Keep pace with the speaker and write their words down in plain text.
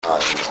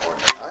time or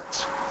not.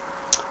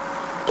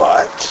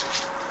 But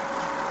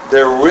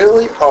there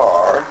really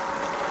are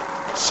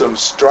some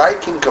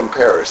striking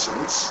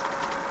comparisons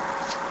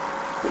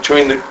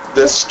between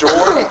the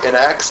story in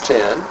Acts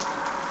 10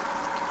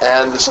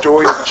 and the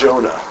story of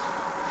Jonah.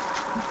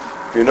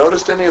 Have you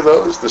noticed any of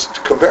those? The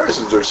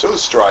comparisons are so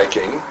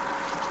striking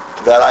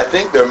that I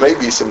think there may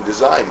be some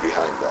design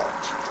behind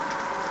that.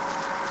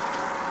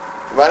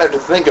 You might have to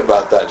think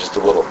about that just a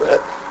little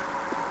bit.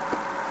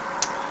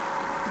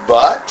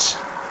 But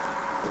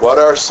what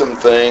are some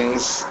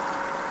things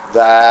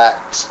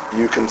that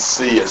you can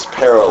see as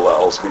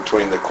parallels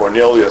between the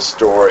Cornelius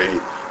story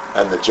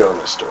and the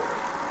Jonah story?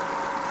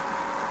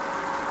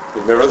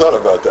 You've never thought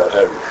about that,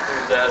 have you?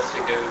 He was asked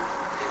to go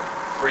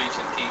preach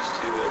and teach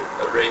to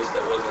a race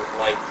that wasn't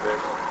like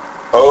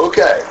Israel.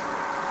 Okay.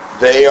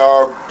 They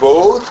are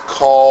both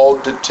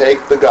called to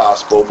take the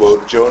gospel,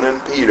 both Jonah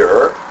and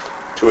Peter,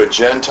 to a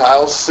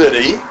Gentile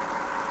city.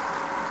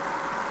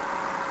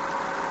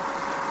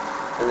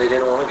 And they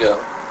didn't want to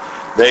go.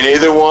 They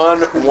neither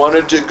one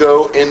wanted to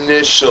go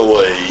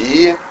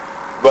initially,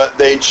 but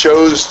they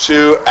chose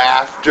to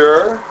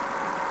after...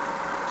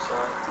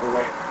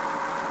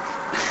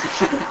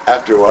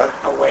 After what?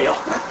 A whale.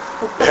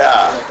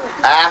 Yeah.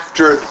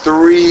 After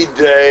 3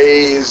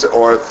 days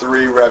or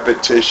 3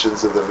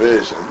 repetitions of the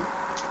vision.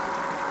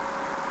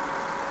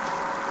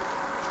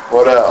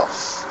 What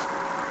else?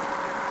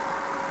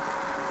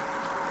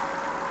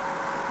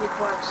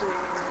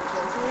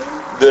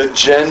 The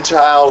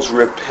Gentiles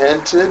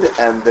repented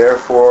and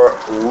therefore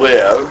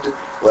lived.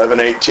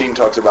 11:18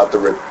 talks about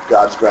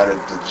God's granted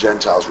the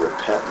Gentiles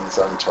repentance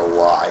unto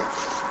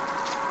life.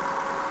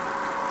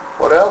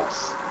 What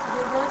else?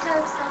 You both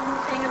have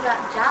something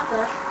about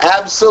Joppa.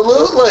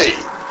 Absolutely.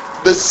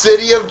 The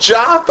city of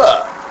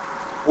Joppa,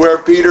 where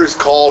Peter's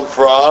called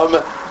from,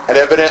 and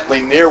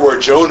evidently near where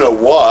Jonah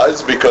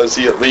was, because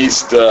he at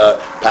least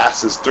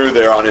passes through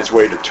there on his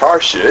way to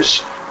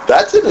Tarshish.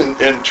 That's an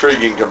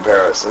intriguing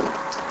comparison.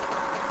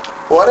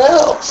 What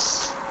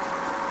else?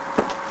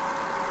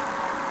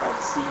 By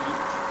the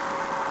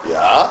sea.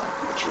 Yeah,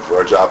 which was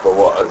where Joppa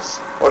was.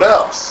 What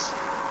else?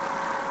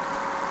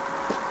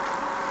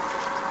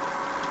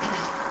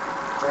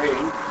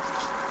 Praying.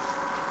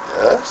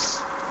 Yes.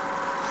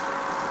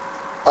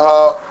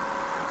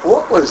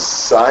 What was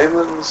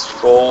Simon's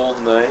full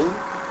name?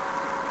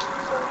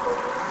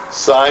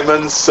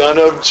 Simon, son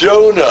of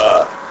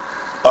Jonah,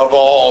 of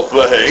all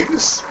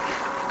things.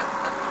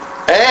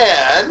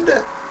 And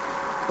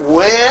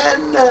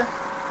when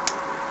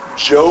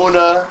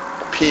Jonah,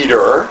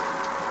 Peter,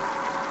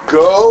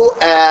 go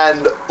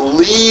and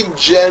lead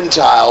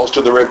Gentiles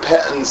to the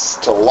repentance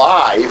to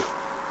life,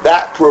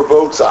 that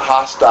provokes a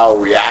hostile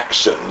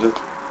reaction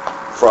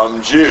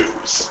from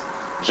Jews.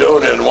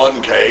 Jonah in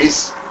one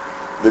case,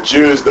 the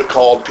Jews that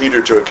called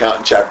Peter to account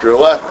in chapter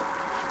 11.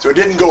 So it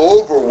didn't go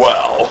over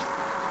well,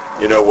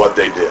 what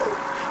they did.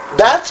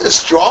 That's a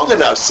strong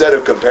enough set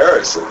of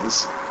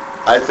comparisons,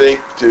 I think,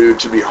 to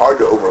be hard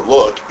to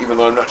overlook, even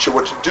though I'm not sure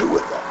what to do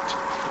with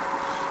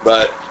that.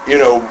 But,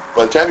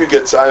 by the time you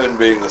get Simon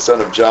being the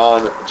son of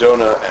Jonah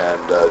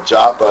and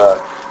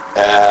Joppa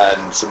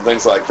and some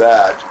things like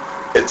that,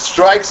 it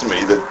strikes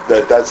me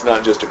that that's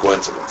not just a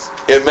coincidence.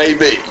 It may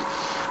be,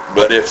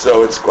 but if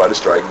so, it's quite a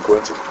striking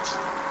coincidence.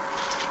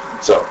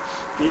 So,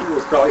 Peter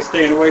was probably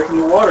staying away from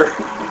the water.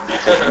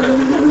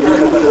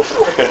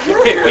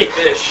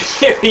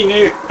 if he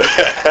knew.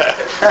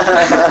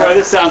 Boy,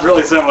 this sounds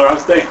really similar. I'm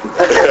staying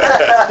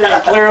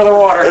clear of the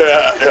water.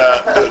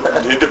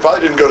 Yeah. He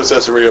probably didn't go to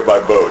Caesarea by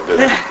boat, did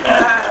he?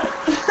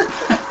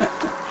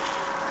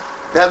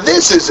 Now,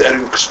 this is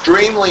an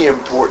extremely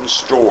important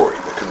story,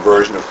 the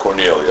conversion of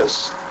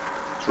Cornelius.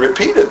 It's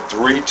repeated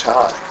 3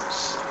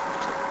 times.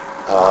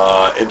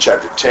 In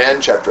chapter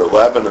 10, chapter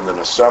 11, and then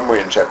a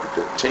summary in chapter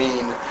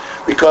 15,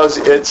 because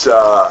it's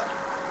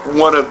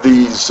one of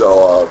these,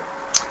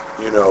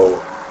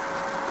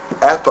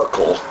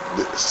 epochal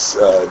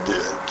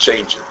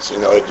changes.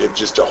 It's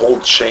just a whole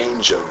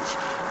change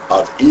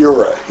of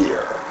era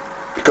here,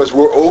 because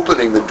we're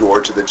opening the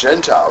door to the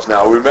Gentiles.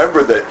 Now,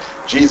 remember that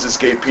Jesus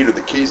gave Peter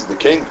the keys of the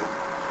kingdom,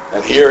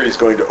 and here he's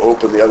going to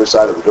open the other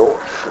side of the door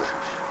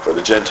for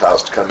the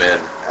Gentiles to come in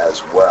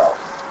as well.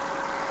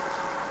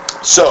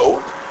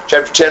 So,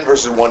 chapter 10,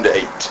 verses 1 to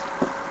 8.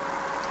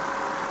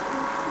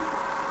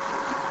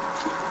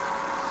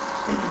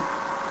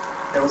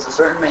 There was a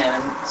certain man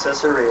in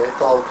Caesarea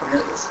called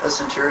Cornelius, a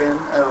centurion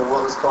of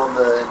what was called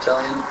the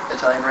Italian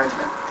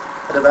regiment,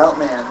 a devout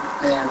man,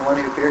 and one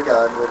who feared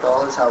God with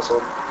all his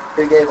household,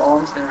 who gave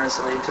alms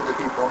generously to the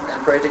people,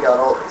 and prayed to God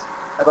always.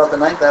 About the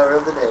 9th hour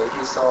of the day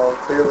he saw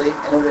clearly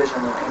in a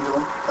vision an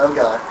angel of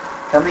God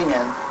coming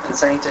in and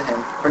saying to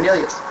him,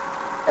 Cornelius.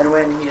 And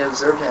when he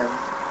observed him,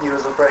 he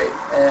was afraid,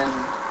 and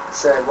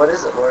said, What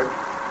is it, Lord?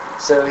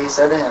 So he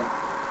said to him,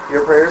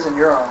 Your prayers and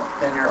your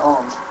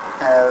alms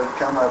have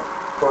come up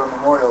for a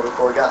memorial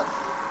before God.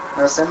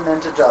 Now send men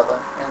to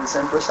Joppa, and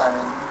send for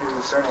Simon,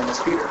 whose surname is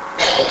Peter.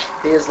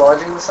 He is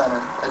lodging with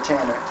Simon, a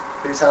tanner,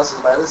 whose house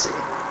is by the sea.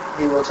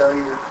 He will tell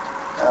you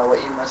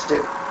what you must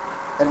do.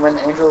 And when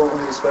the angel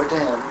who spoke to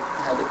him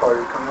had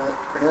departed,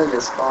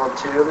 Cornelius called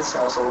 2 of his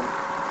household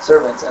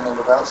servants and a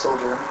devout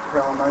soldier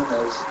from among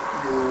those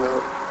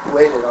who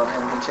waited on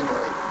him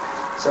continually.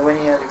 So when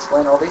he had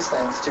explained all these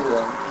things to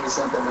them, he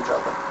sent them to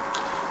Joppa.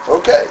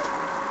 Okay.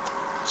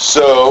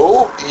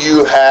 So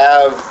you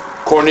have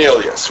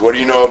Cornelius. What do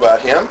you know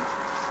about him?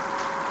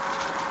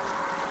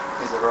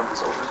 He's a Roman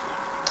soldier.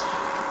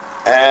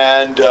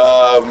 And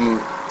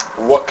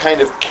what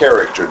kind of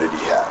character did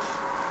he have?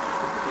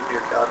 He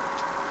feared God.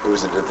 He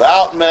was a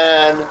devout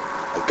man,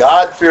 a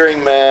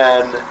God-fearing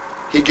man.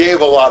 He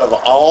gave a lot of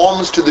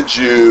alms to the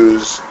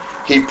Jews.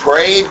 He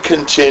prayed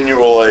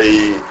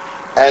continually,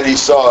 and he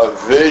saw a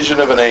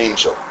vision of an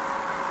angel.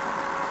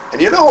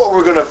 And you know what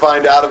we're going to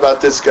find out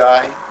about this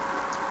guy?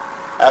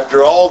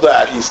 After all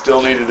that, he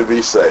still needed to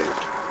be saved.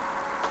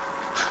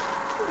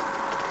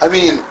 I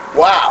mean,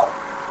 wow.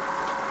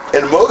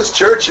 In most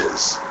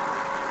churches,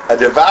 a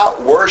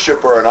devout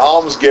worshiper, an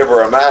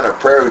almsgiver, a man of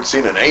prayer who'd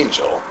seen an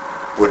angel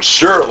would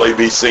surely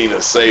be seen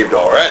as saved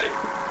already.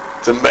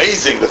 It's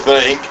amazing to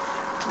think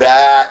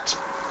that,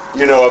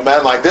 a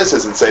man like this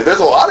isn't saved. There's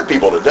a lot of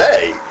people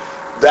today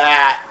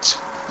that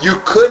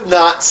you could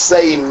not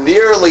say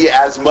nearly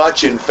as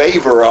much in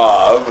favor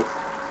of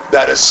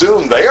that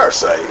assume they are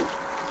saved.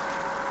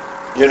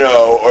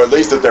 Or at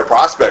least that their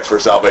prospects for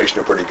salvation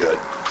are pretty good.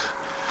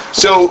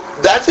 So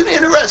that's an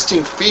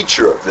interesting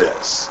feature of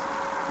this,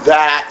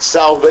 that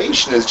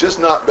salvation is just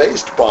not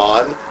based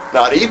upon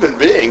not even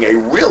being a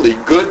really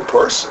good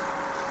person,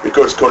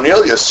 because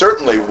Cornelius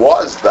certainly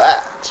was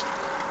that.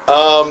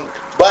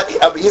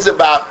 But he's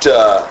about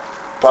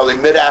probably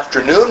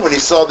mid-afternoon when he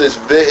saw this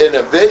in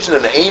a vision,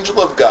 an angel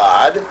of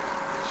God,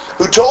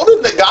 who told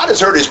him that God has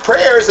heard his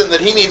prayers and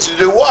that he needs to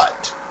do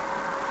what?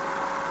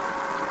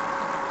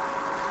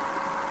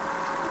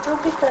 Go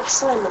get that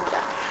Simon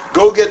guy.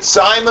 Go get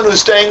Simon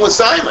who's staying with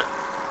Simon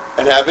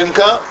and have him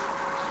come.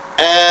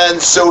 And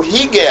so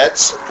he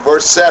gets,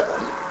 verse 7,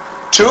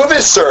 2 of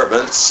his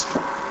servants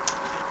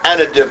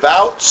and a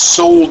devout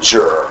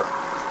soldier,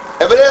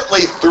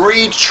 evidently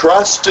 3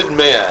 trusted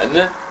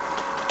men,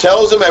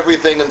 tells him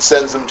everything and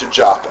sends them to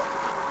Joppa.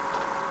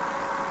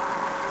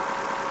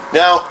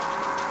 Now,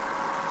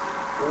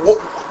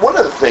 one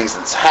of the things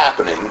that's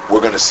happening,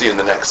 we're going to see in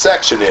the next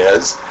section,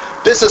 is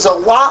this is a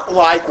lot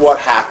like what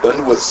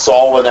happened with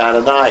Saul and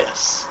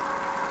Ananias.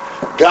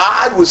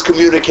 God was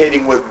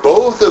communicating with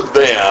both of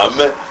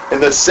them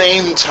in the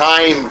same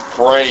time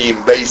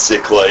frame,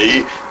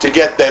 basically, to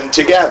get them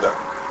together.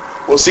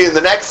 We'll see in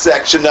the next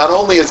section, not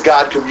only is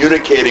God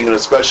communicating in a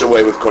special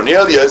way with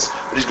Cornelius,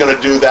 but he's going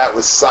to do that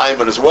with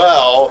Simon as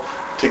well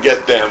to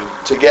get them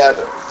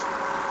together.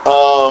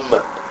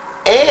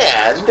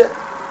 And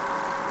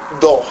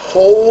the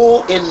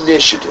whole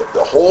initiative,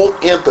 the whole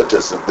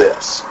impetus of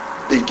this,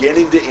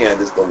 beginning to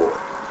end, is the Lord.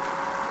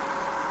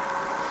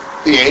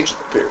 The angel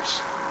appears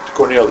to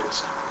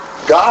Cornelius.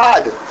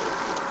 God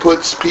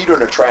puts Peter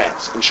in a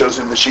trance and shows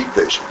him the sheep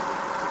vision,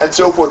 and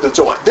so forth and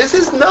so on. This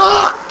is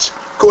not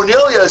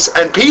Cornelius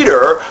and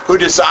Peter who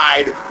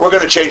decide we're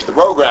going to change the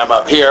program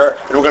up here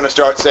and we're going to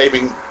start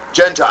saving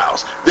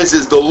Gentiles. This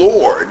is the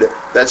Lord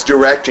that's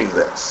directing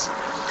this.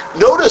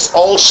 Notice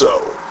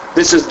also,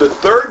 this is the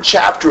 3rd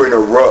chapter in a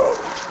row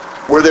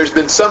where there's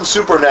been some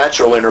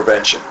supernatural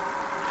intervention.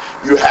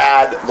 You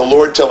had the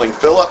Lord telling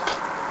Philip,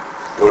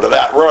 go to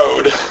that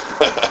road.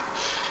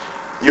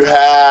 You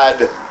had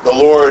the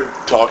Lord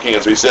talking,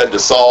 as we said, to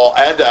Saul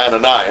and to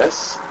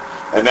Ananias.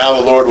 And now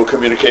the Lord will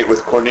communicate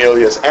with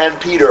Cornelius and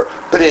Peter.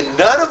 But in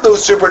none of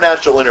those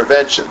supernatural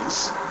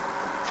interventions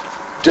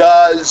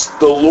does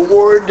the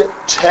Lord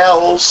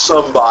tell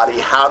somebody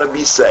how to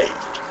be saved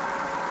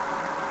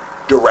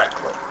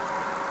directly.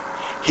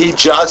 He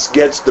just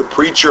gets the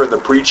preacher and the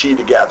preachee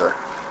together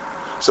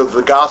so that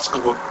the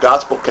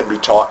gospel can be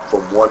taught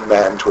from one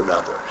man to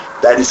another.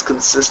 That is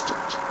consistent.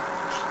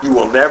 You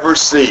will never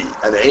see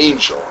an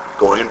angel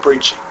going and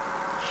preaching.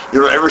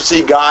 You'll never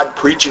see God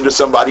preaching to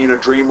somebody in a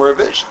dream or a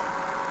vision.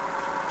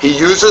 He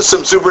uses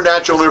some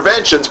supernatural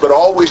interventions, but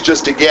always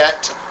just to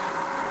get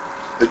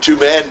the 2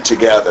 men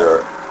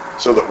together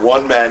so that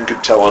one man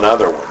could tell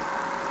another one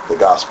the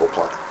gospel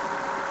plan.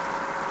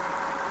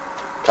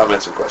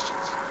 Comments and questions?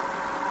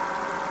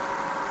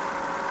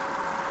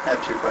 I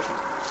have 2 questions.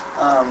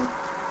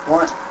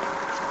 One,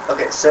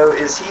 okay, so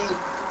is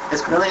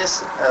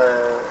Cornelius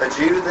a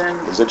Jew then?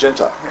 He's a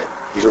Gentile.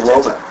 He's a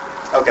Roman.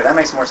 Okay, that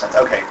makes more sense.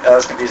 Okay, that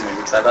was confusing me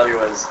because I thought he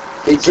was...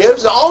 He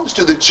gives alms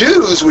to the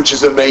Jews, which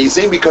is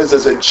amazing because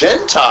as a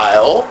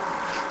Gentile,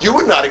 you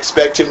would not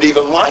expect him to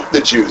even like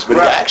the Jews, but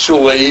right. He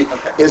actually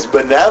is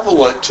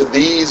benevolent to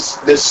this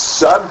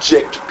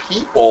subject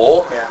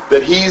people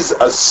that he's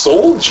a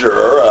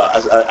soldier,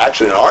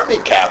 actually an army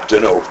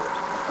captain over.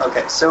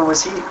 Okay, so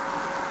was he...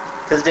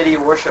 Because did he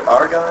worship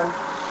our God?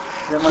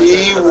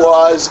 He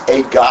was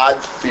a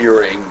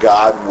God-fearing,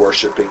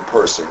 God-worshipping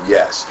person,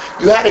 yes.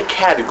 You had a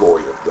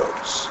category of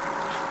those.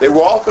 They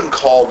were often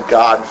called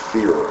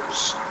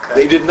God-fearers. Okay.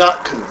 They did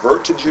not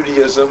convert to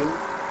Judaism,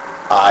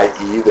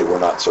 i.e. they were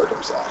not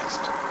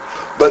circumcised.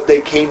 But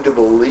they came to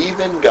believe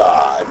in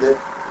God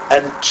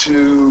and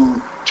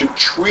to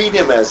treat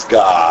him as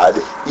God,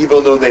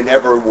 even though they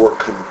never were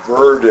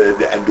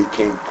converted and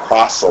became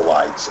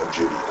proselytes of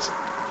Judaism.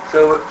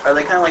 So are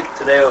they kind of like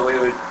today what we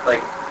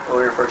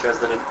refer to as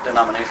the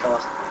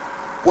denominationalists?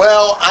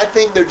 Well, I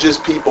think they're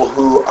just people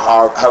who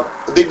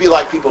they'd be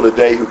like people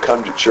today who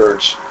come to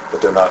church,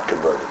 but they're not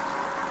converted.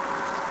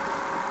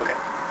 Okay.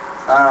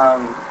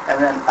 And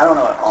then I don't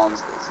know what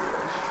alms is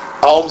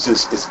either. Alms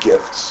is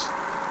gifts,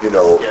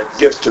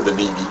 gifts to the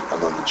needy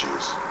among the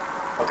Jews.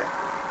 Okay.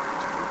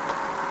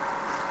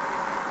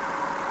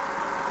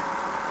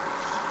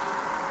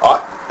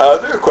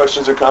 There are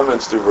questions or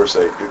comments through verse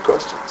 8. Good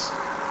questions.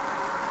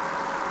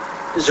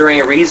 Is there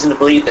any reason to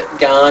believe that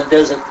God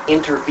doesn't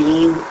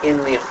intervene in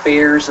the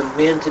affairs of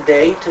men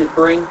today to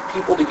bring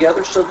people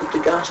together so that the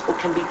gospel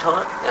can be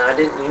taught? Now, I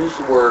didn't use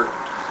the word,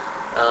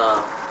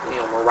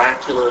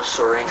 miraculous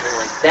or anything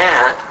like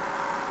that,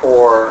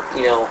 or,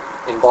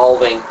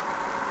 involving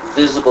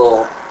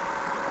visible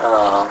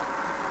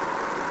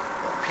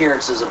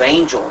appearances of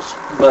angels.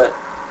 But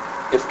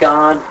if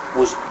God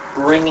was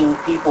bringing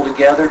people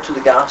together to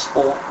the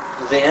gospel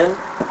then,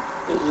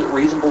 is it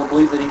reasonable to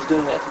believe that he's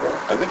doing that today?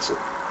 I think so.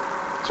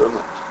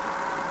 Certainly.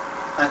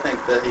 I think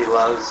he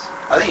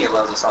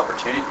allows us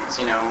opportunities,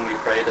 when we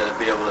pray to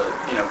be able to,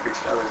 preach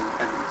to others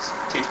and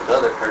teach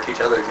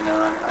others,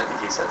 I think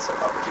he sets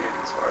up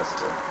opportunities for us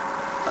to,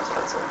 that's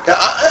what I'd say. Yeah,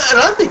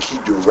 and I think he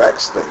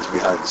directs things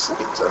behind the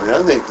scenes.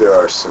 I think there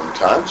are some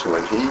times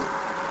when he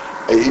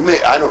may,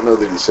 I don't know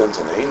that he sends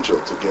an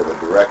angel to give a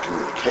direct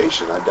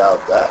communication, I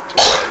doubt that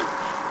today,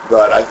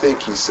 but I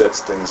think he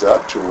sets things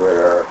up to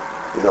where,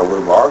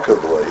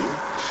 remarkably,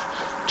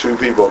 two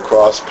people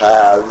cross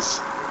paths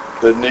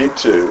that need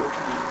to.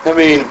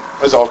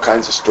 There's all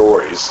kinds of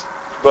stories.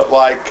 But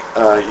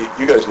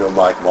you guys know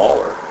Mike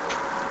Mahler.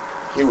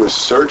 He was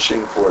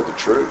searching for the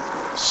truth.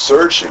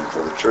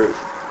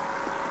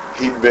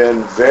 He'd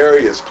been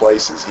various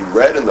places. He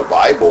read in the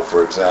Bible,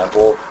 for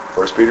example,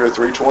 1 Peter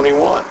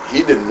 3:21.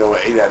 He didn't know,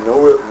 he had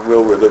no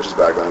real religious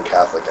background,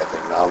 Catholic, I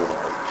think,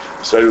 nominally.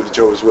 He studied with the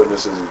Jehovah's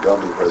Witnesses, he'd gone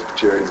to the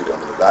Presbyterians, he'd gone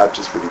to the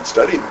Baptists, but he'd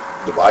studied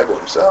the Bible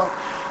himself.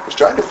 He was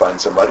trying to find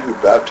somebody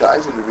who'd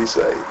baptize him to be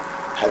saved.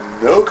 Had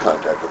no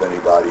contact with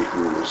anybody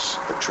who was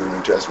a true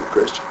New Testament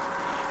Christian.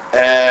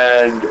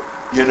 And,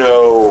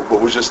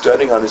 but was just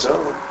studying on his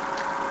own.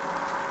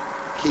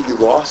 He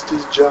lost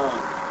his job.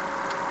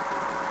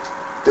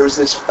 There's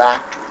this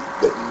factory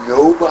that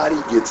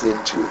nobody gets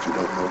into if you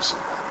don't know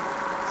somebody.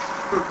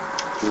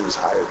 He was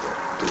hired there.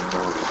 Didn't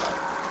know anybody.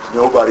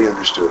 Nobody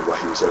understood why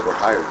he was ever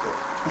hired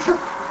there.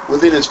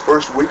 Within his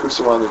first week or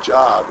so on the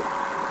job,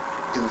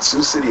 in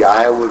Sioux City,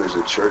 Iowa, there's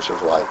a church of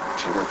 10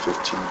 or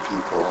 15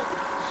 people.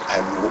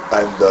 And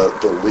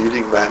the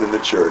leading man in the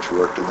church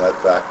worked in that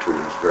factory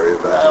and was very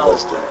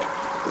evangelistic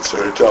and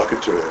started talking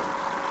to him.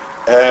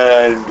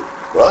 And,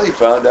 he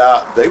found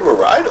out they were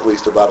right at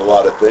least about a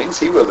lot of things.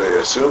 He really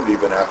assumed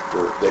even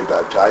after they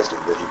baptized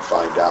him that he'd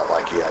find out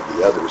like he had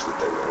the others that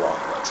they were wrong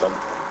about some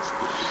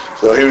things.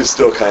 So he was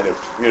still kind of,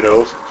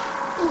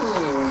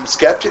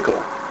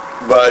 skeptical.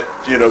 But,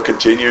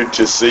 continued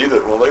to see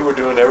that, they were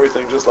doing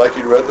everything just like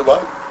he'd read in the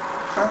Bible.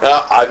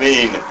 Now,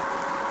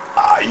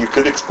 you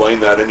could explain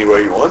that any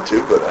way you want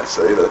to, but I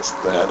say that's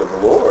the hand of the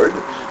Lord.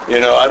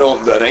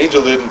 An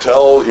angel didn't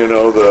tell,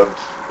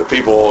 the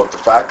people at the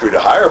factory to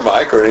hire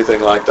Mike or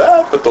anything like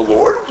that, but the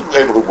Lord was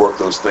able to work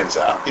those things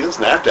out. He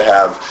doesn't have to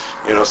have,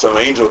 some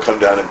angel come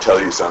down and tell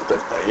you something.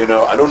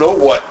 I don't know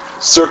what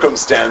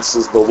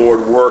circumstances the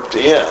Lord worked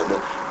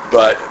in,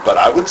 but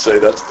I would say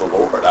that's the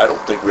Lord. I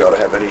don't think we ought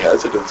to have any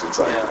hesitance in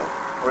saying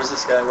that. Where's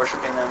this guy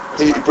worshiping then?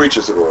 He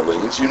preaches at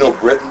Orleans.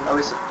 Britton? Oh,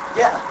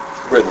 yeah.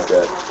 Britton's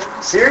dead.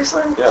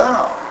 Seriously?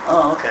 Yeah.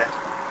 Oh, okay.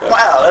 Yeah.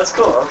 Wow, that's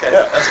cool. Okay,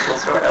 yeah. That's a cool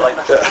story. I like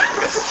that.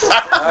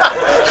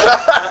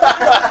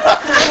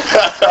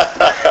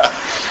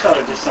 Thought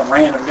it was just some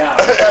random guy.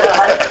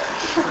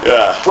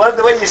 Yeah. Well,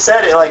 the way you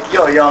said it,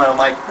 y'all know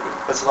Mike.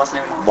 What's his last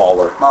name?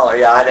 Mahler. Mahler.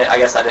 Yeah, I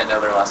guess I didn't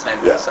know their last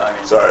name. Yeah. So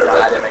Sorry.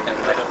 I didn't make any.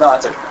 No,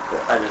 it's okay.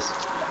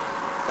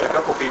 A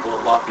couple people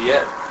at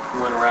Lafayette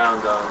went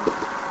around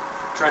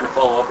trying to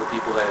follow up with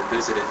people that had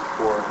visited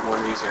for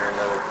one reason or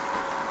another.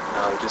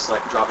 Just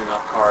dropping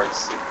off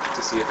cards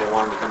to see if they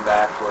wanted to come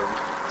back or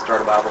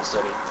start a Bible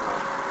study.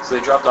 So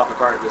they dropped off a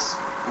card at this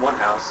one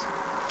house.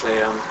 They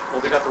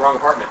got the wrong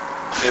apartment.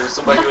 There was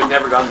somebody who had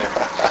never gone there.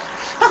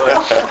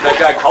 But that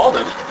guy called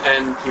him,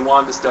 and he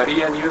wanted to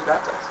study, and he was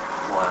baptized.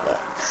 Wow.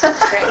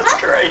 That's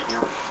great.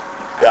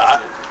 Yeah,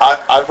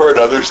 I've heard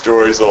other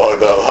stories along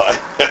that line.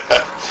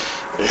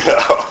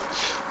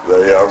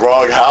 The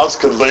wrong house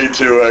could lead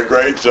to a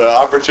great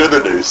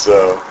opportunity.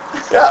 So,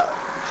 yeah.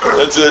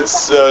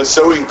 It's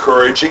so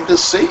encouraging to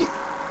see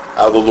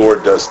how the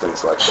Lord does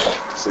things like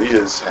that. See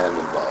His hand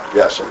involved.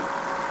 Yeah, Shane.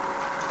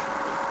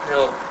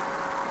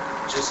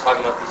 Just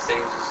talking about these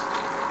things,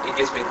 it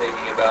gets me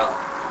thinking about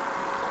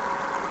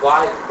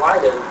why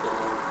doesn't the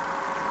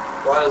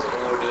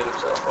Lord do it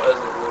Himself? Why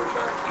doesn't the Lord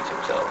try to teach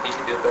Himself? He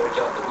can do a better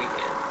job than we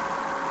can.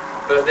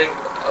 But I think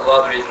a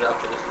lot of the reason, I'm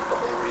sure this is the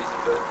whole reason,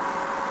 but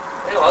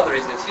think a lot of the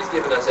reason is He's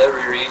given us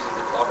every reason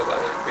to talk about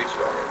Him and preach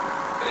about Him.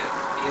 And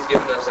He's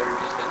given us every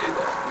reason to do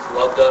that. He's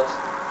loved us.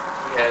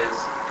 He has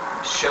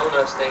shown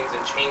us things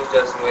and changed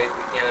us in ways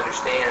we can't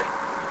understand,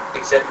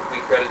 except if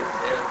we credit it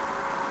to Him.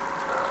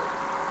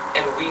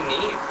 And we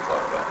need to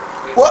talk about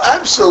Him. Well,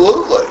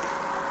 absolutely.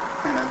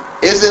 Amen.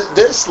 Isn't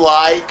this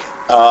like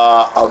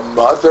a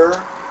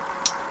mother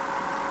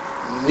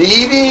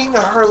needing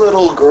her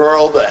little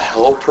girl to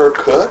help her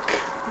cook?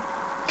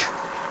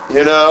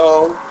 You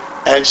know?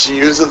 And she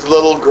uses the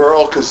little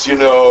girl because, you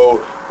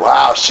know,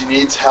 wow, she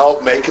needs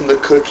help making the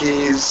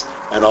cookies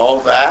and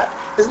all that.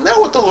 Isn't that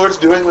what the Lord's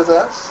doing with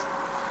us?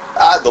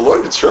 The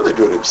Lord could surely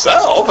do it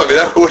Himself. I mean,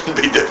 that wouldn't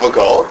be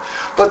difficult.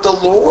 But the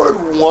Lord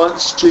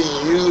wants to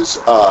use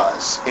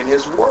us in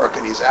His work,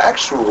 and He's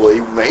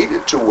actually made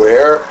it to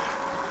where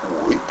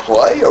we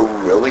play a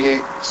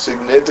really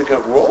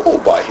significant role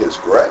by His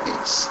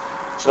grace.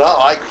 It's not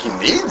like He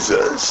needs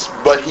us,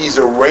 but He's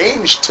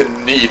arranged to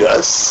need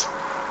us.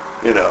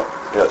 You know,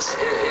 yes.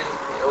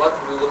 And a lot of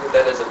people look at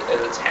that as a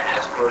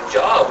task or a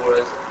job, or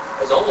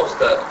as almost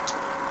a,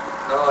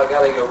 I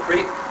gotta go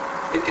preach.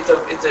 It's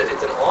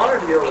an honor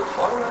to be able to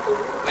talk about the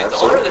Lord. I mean, it's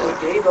an honor that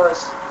He gave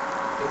us,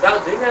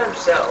 without doing that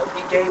Himself,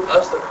 He gave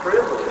us the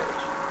privilege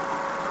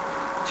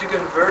to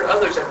convert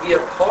others and be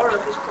a part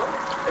of His plan.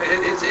 I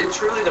mean,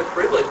 it's really the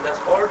privilege, and that's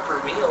hard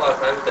for me a lot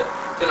of times to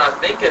not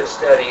think of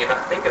studying and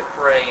not think of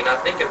praying and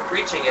not think of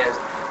preaching as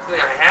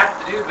something I have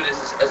to do, but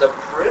as a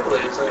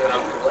privilege, something that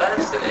I'm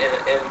blessed and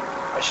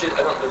I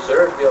don't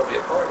deserve to be able to be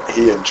a part of.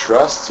 He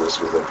entrusts us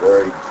with a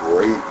very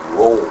great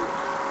role.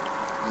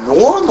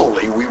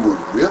 Normally, we would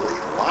really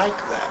like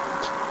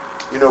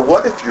that. You know,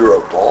 what if you're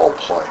a ball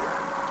player?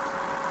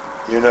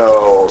 You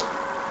know,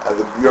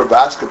 you're a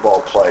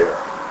basketball player,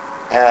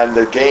 and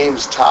the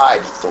game's tied.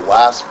 It's the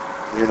last,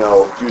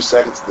 few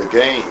seconds of the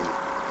game.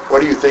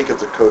 What do you think if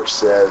the coach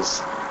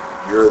says,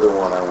 "You're the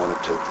one I want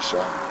to take the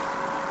shot"?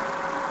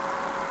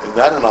 Isn't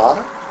that an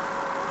honor?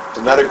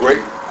 Isn't that a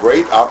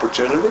great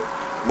opportunity?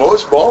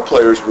 Most ball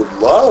players would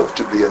love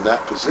to be in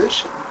that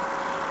position.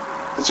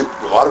 It's a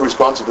lot of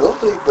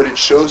responsibility, but it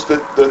shows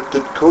that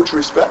the coach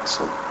respects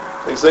them.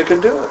 Thinks they can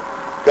do it.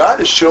 God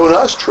has shown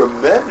us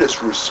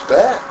tremendous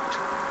respect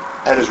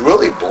and has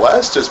really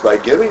blessed us by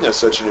giving us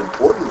such an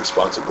important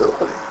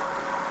responsibility.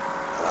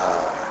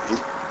 He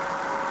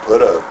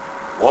put a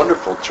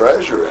wonderful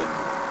treasure in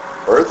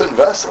earthen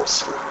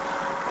vessels.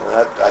 And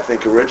that, I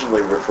think,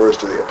 originally refers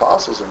to the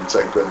apostles in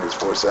 2 Corinthians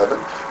 4:7.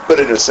 But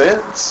in a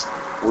sense,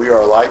 we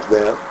are like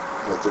them,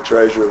 with the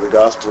treasure of the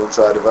gospel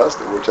inside of us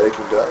that we're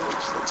taking to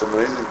others. It's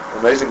amazing,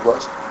 amazing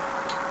blessing.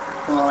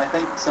 Well, I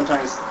think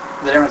sometimes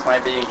the difference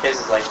might be in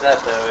cases like that,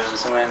 though,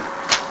 is when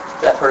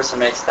that person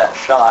makes that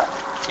shot,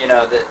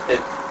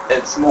 that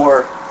it's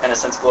more, in a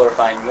sense,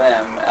 glorifying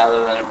them,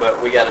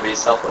 but we got to be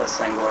selfless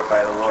and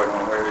glorify the Lord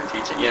when we're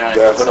teaching, what I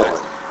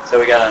mean? So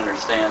we got to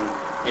understand,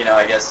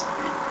 I guess,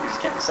 you just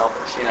can't be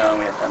selfish, and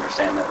we have to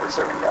understand that we're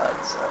serving God,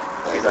 so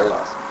He's our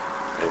boss.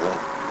 Amen.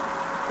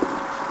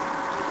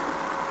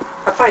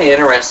 I find it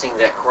interesting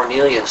that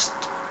Cornelius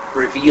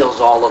reveals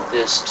all of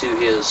this to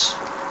his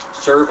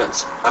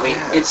servants. I mean,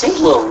 It seems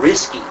a little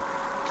risky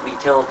to be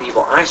telling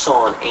people, I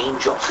saw an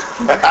angel.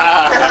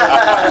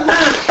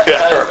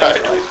 Yeah,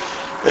 right.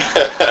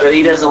 But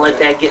he doesn't let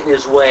that get in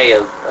his way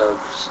of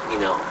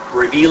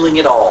revealing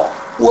it all.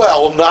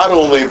 Well, not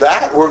only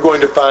that, we're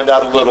going to find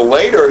out a little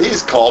later,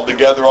 he's called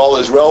together all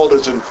his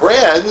relatives and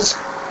friends,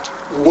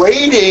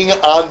 waiting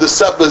on the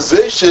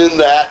supposition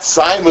that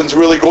Simon's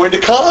really going to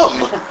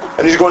come.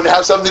 And he's going to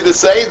have something to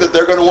say that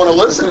they're going to want to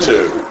listen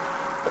to.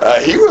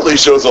 He really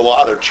shows a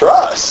lot of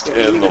trust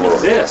in the Lord.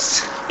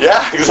 Exists.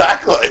 Yeah,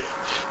 exactly.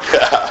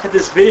 Yeah.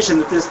 This vision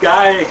that this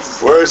guy...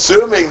 We're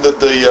assuming that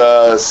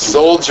the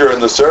soldier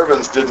and the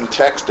servants didn't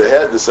text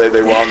ahead to say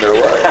they were on their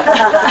way.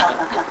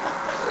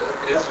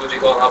 This is what you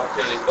call an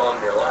opportunity falling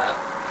in your lap.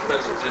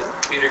 It's just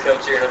Peter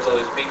comes here and helps all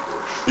these people.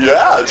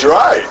 Yeah, that's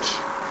right.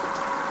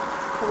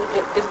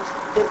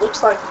 It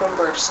looks like from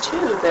verse 2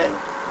 that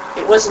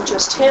it wasn't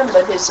just him,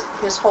 but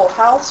his whole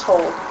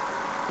household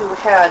who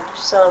had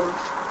some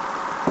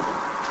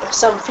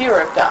fear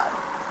of God.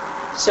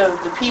 So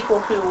the people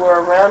who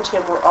were around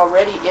him were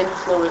already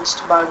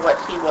influenced by what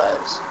he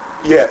was.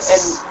 Yes.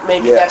 And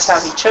maybe that's how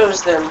he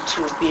chose them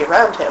to be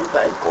around him,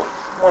 but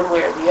one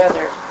way or the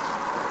other,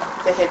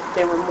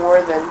 they were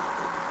more than,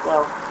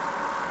 well,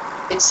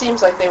 it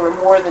seems like they were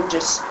more than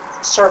just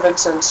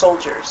servants and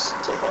soldiers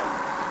to him.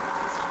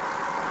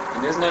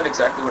 And isn't that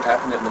exactly what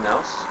happened at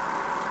Manaus?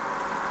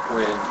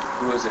 When,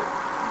 who was it,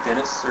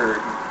 Dennis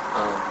or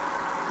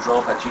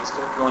João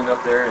Batista going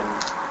up there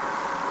and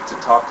to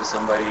talk to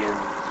somebody, and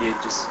he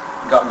had just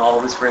gotten all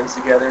of his friends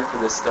together for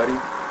this study?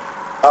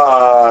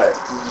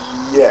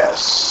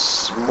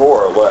 Yes,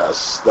 more or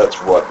less.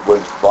 That's what,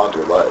 when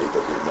Vanderlei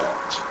that we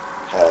met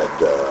had,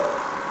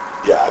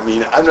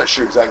 I'm not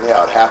sure exactly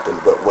how it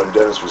happened, but when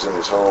Dennis was in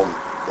his home,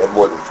 he had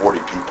more than 40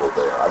 people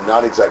there. I'm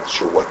not exactly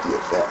sure what the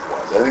event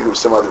was. I think it was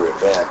some other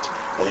event,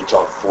 and he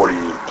talked 40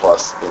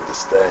 plus into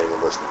staying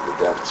and listening to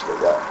Dennis. But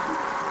yeah,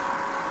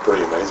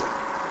 pretty amazing.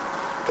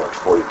 bunch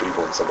of 40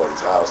 people in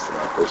somebody's house, they're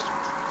not Christians.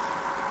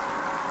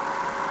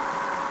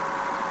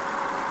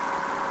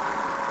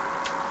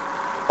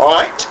 All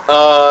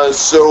right,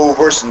 so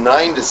verse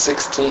 9 to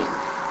 16.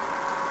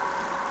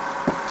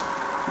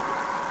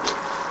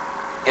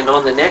 And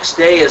on the next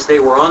day, as they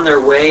were on their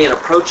way and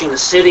approaching the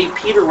city,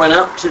 Peter went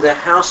up on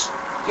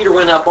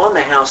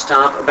the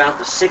housetop about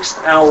the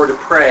 6th hour to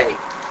pray.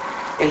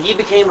 And he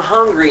became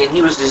hungry, and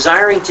he was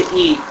desiring to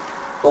eat.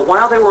 But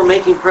while they were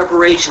making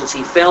preparations,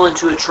 he fell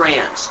into a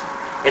trance.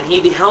 And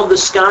he beheld the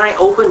sky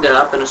opened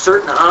up, and a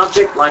certain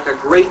object like a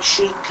great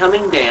sheet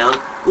coming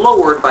down,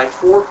 lowered by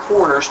 4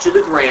 corners to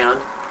the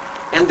ground.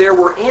 And there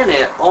were in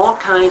it all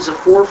kinds of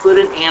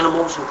 4-footed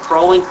animals and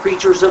crawling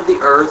creatures of the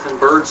earth and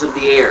birds of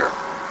the air.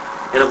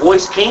 And a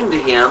voice came to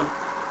him,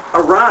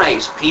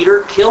 "Arise,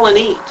 Peter, kill and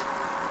eat."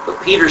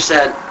 But Peter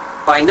said,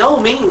 "By no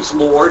means,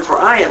 Lord, for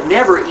I have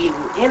never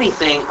eaten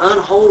anything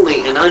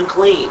unholy and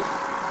unclean."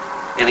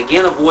 And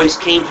again a voice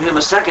came to him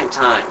a second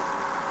time,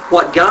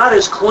 "What God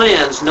has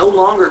cleansed, no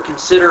longer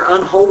consider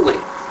unholy."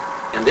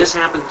 And this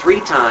happened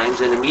 3 times,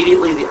 and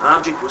immediately the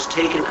object was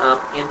taken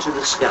up into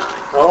the sky.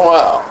 Oh,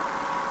 wow.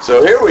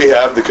 So here we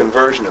have the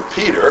conversion of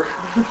Peter,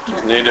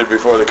 needed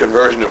before the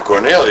conversion of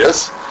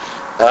Cornelius.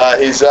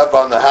 He's up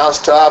on the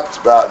housetop, it's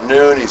about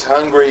noon, he's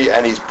hungry,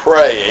 and he's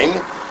praying.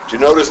 Did you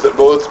notice that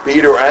both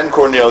Peter and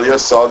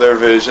Cornelius saw their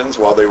visions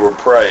while they were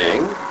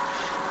praying?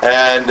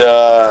 And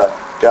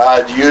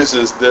God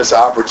uses this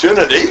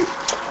opportunity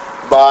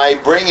by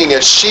bringing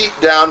a sheet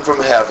down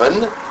from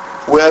heaven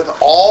with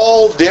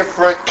all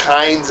different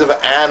kinds of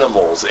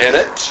animals in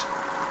it.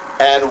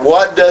 And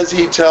what does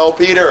he tell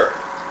Peter?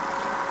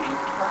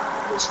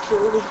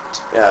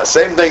 Yeah,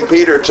 same thing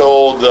Peter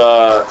told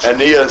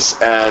Aeneas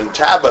and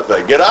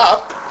Tabitha. Get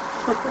up,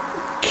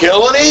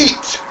 kill and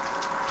eat.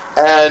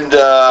 And,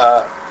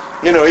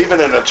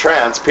 even in a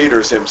trance,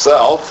 Peter's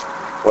himself,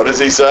 what does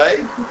he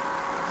say?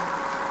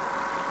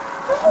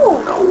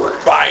 No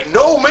way. By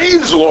no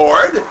means,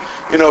 Lord.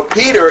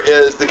 Peter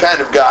is the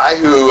kind of guy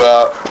who,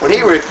 when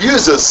he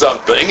refuses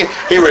something,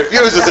 he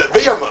refuses it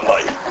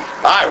vehemently.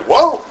 I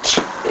won't.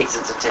 Thinks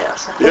it's a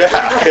test. Yeah,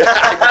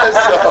 I guess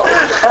so.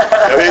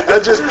 I mean,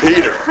 that's just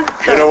Peter.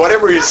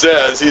 Whatever he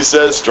says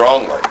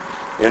strongly.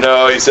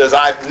 He says,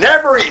 I've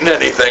never eaten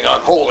anything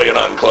unholy and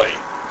unclean.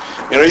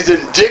 He's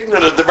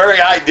indignant at the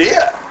very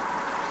idea.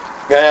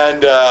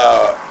 And,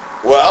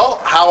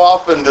 how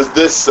often does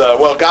this,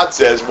 God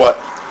says, what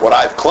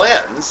I've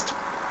cleansed,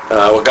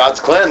 what God's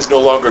cleansed no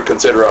longer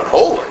consider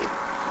unholy.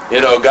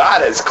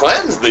 God has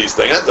cleansed these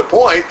things. That's the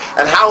point.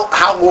 And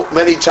how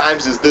many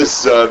times is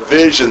this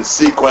vision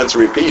sequence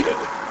repeated?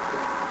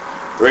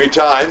 3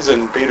 times,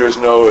 and Peter's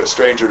no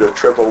stranger to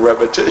triple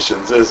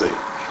repetitions, is he?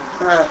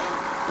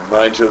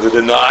 Reminds you of the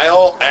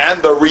denial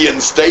and the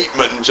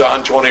reinstatement in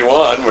John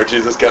 21, where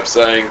Jesus kept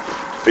saying,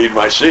 feed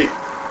my sheep.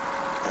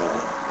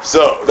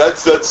 So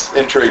that's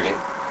intriguing.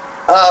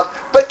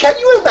 But can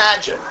you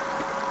imagine?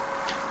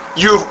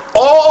 You've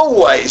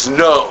always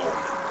known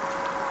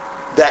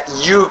that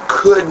you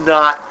could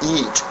not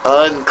eat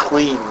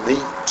unclean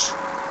meat.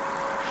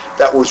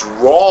 That was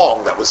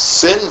wrong. That was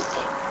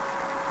sinful.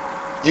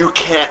 You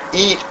can't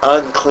eat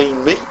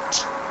unclean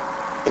meat.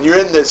 And you're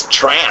in this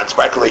trance,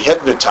 practically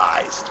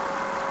hypnotized.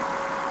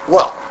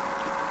 Well,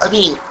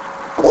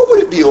 what would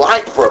it be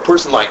like for a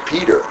person like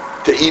Peter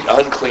to eat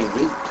unclean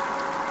meat?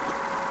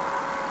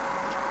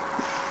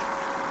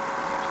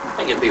 I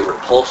think it'd be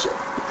repulsive.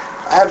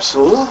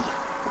 Absolutely.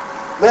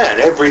 Man,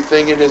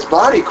 everything in his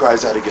body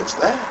cries out against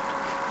that.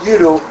 You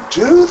don't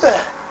do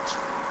that.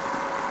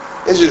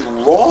 This is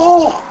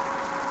wrong.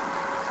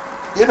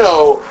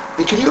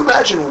 Can you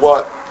imagine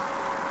what,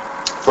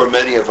 for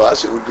many of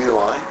us, it would be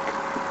like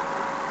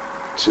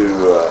to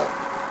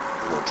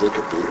drink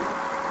a beer?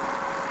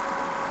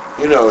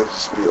 It'd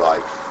just be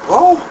like,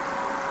 whoa.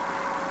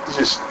 It's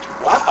just,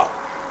 wow.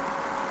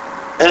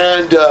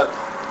 And,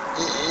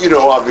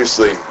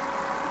 obviously,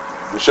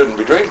 we shouldn't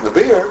be drinking the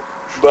beer,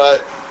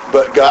 but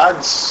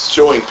God's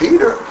showing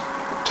Peter,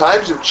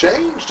 times have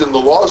changed and the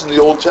laws in the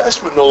Old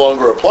Testament no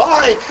longer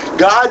apply.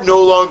 God no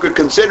longer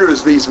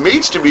considers these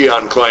meats to be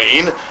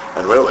unclean.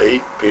 And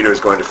really, Peter's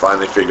going to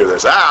finally figure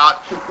this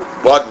out.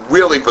 But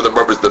really, for the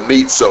purpose of the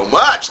meat so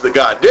much that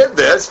God did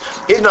this,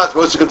 he's not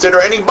supposed to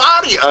consider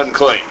anybody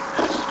unclean.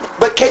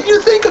 But can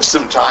you think of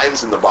some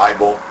times in the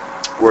Bible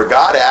where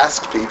God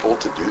asked people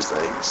to do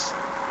things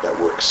that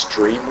were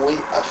extremely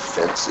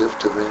offensive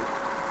to them?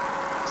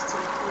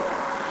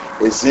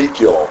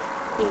 Ezekiel.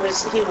 He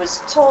was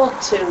told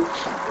to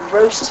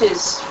roast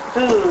his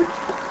food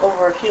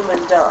over human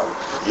dung.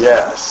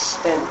 Yes.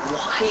 And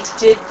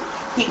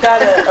he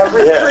got a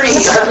reprieve.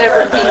 Yes.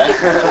 Never eaten.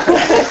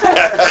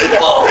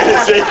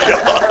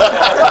 Ezekiel.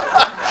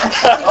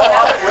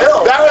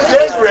 That was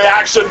his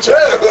reaction too.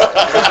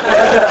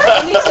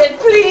 And he said,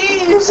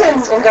 please,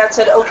 and God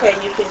said, okay,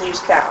 you can use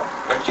cow.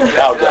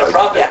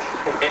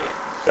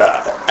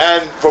 Yeah.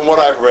 And from what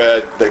I've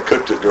read, they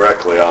cooked it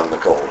directly on the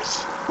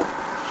coals.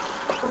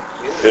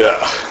 Yeah.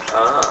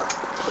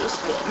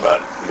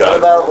 But what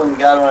about when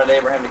God wanted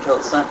Abraham to kill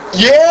his son?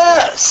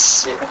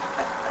 Yes.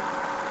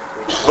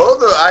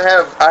 Both I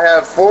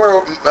have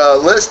 4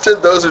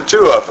 listed. Those are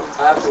 2 of them.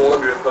 I have to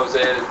wonder if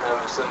Hosea didn't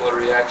have a similar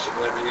reaction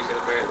whenever he was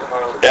going to marry the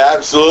harlot. Yeah,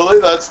 absolutely.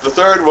 That's the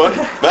 3rd one.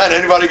 Man,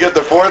 anybody get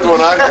the 4th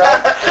one I've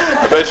got?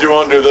 I bet you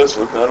won't do this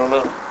one. I don't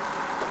know.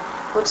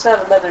 What's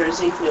that another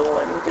Ezekiel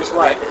one with his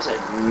wife, is it?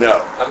 No.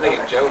 I'm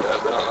thinking Jonah,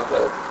 but I don't know if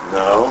that...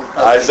 No.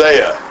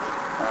 Isaiah.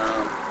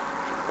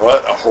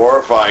 What a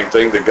horrifying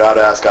thing that God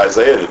asked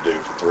Isaiah to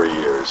do for 3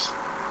 years.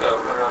 No,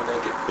 run around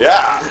naked.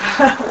 Yeah.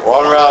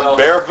 Walk around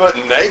barefoot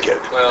and naked.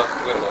 Well,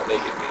 we don't know what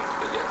naked means,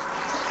 but yeah.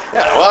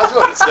 Yeah, well, that's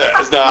what it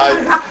says. No, I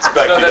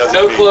expect No, it that's doesn't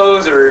no mean...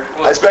 clothes or...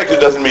 I expect it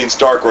doesn't mean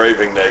stark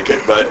raving naked,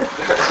 but,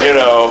 you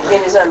know...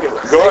 In his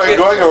underwear.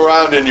 Going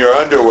around in your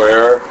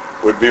underwear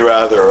would be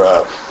rather...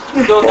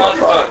 Still not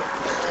fun.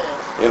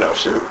 You know,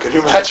 shoot, can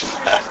you imagine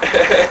that?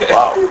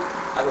 Wow.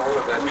 I don't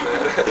want to imagine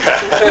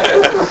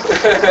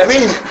that. I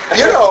mean,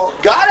 you know,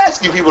 God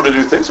asking people to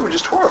do things that were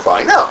just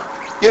horrifying. Now,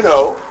 you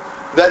know,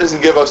 that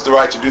doesn't give us the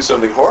right to do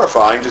something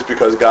horrifying just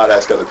because God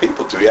asked other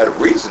people to. He had a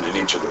reason in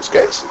each of those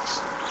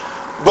cases.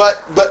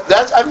 But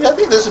that's, I mean, I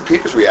think this is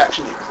Peter's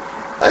reaction here.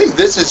 I think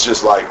this is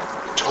just like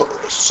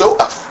so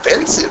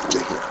offensive to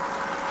him.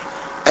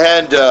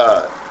 And,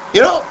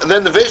 you know, and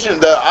then the vision,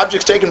 the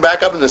object's taken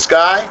back up in the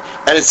sky,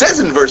 and it says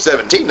in verse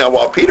 17, now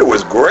while Peter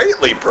was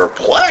greatly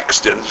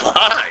perplexed in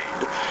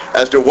mind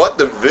as to what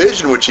the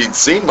vision which he'd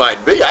seen might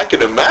be, I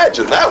can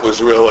imagine that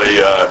was really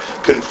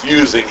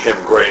confusing him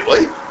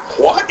greatly.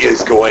 What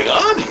is going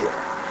on here?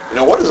 You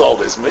know, what does all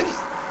this mean?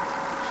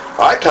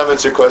 All right,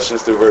 comments or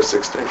questions through verse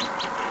 16.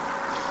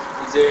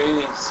 Is there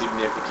any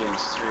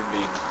significance to him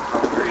being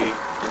hungry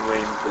and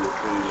waiting for the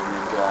food and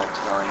then God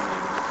telling him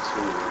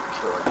to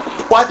kill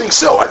him? Well, I think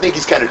so. I think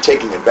he's kind of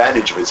taking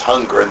advantage of his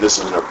hunger, and this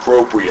is an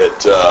appropriate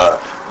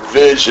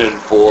vision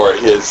for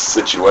his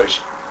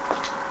situation.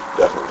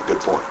 Definitely,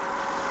 good point.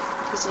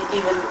 Because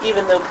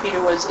even though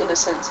Peter was, in a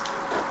sense,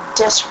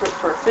 desperate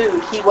for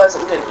food, he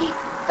wasn't going to eat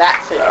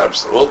that food.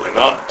 Absolutely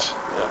not.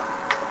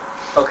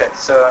 Yeah. Okay,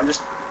 so I'm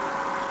just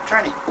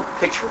trying to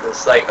picture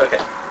this. Like, okay.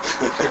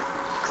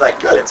 Like,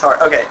 it's hard.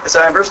 Okay,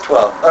 so in verse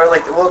 12, or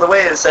like, well, the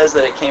way it says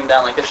that it came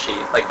down like a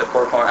sheet, like the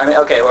 4 corners. I mean,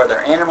 okay, are there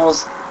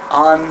animals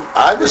on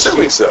I'm the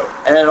assuming sheet? so.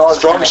 And it all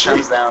Strong kind of sheet.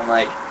 comes down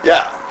like,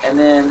 Yeah. and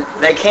then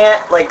they can't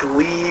like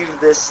leave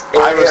this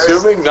area. I'm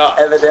assuming not.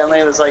 Evidently,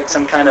 it was like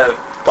some kind of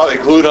Probably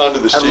glued onto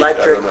the sheet. I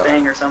electric don't know.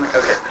 thing or something.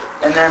 Okay,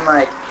 and then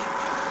like,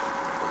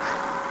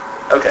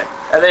 okay,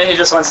 and then he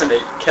just wants him to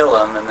kill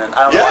him, and then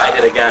I don't know why I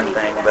did a gun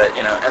thing, but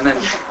you know, and then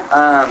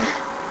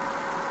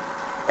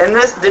and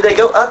this, did they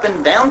go up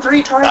and down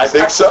 3 times? I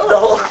think so. The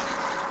whole,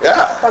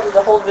 Yeah. Probably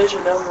the whole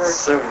vision over.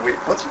 so weird.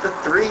 What's with the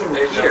 3 in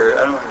here?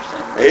 I don't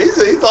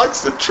understand. He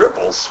likes the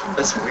triples.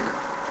 That's weird.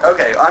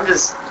 Okay, I'm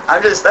just,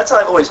 that's how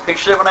I've always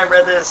pictured it when I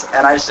read this,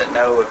 and I just didn't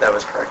know if that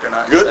was correct or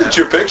not. Good so, that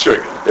you're picturing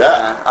it.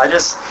 Yeah. I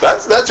just,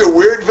 That's a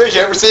weird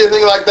vision. Ever see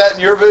anything like that in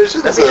your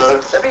vision?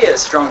 that'd be a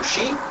strong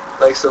sheet.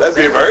 Like, so That'd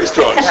be a very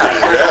strong sheet,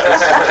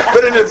 yes.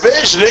 But in a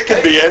vision, it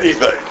could be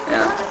anything.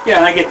 Yeah. Yeah,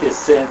 and I get this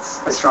sense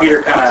That's that strong.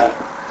 Peter kind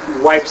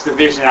of wipes the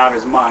vision out of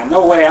his mind.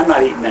 No way, I'm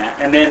not eating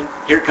that. And then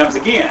here it comes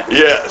again.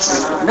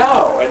 Yes.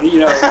 No, and you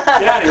know,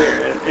 get out of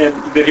here. And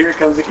then here it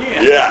comes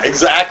again. Yeah,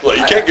 exactly.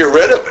 You can't get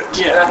rid of it.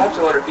 And I have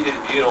to wonder if he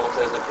didn't view it almost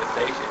as a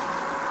temptation.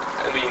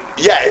 I mean,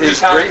 Yeah, it is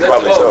times- great,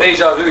 probably so.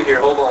 deja vu here,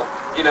 hold on.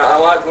 You know,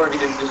 I wonder if he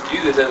didn't just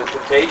view this as a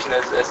temptation,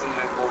 as something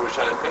the Lord was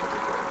trying to think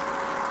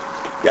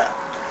of. Yeah.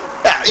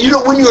 Yeah, you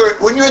know, when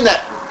you're in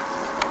that,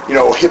 you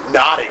know,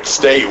 hypnotic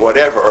state,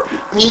 whatever,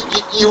 I mean,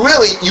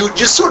 you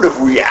just sort of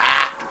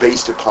react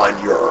based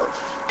upon your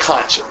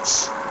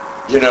conscience.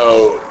 You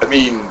know, I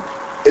mean,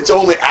 it's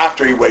only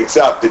after he wakes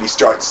up that he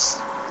starts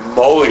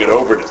mulling it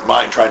over in his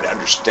mind, trying to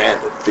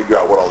understand it, figure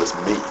out what all this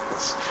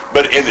means.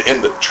 But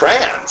in the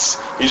trance,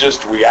 he's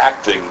just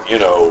reacting, you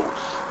know,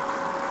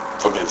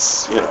 from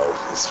his, you know,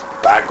 his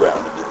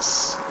background and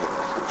his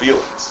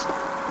feelings.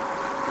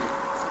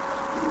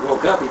 He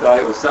woke up, he thought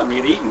it was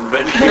something he'd eaten,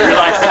 but he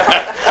realized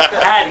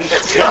it hadn't.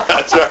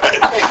 That's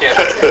right.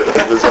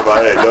 That's in my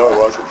head. No, it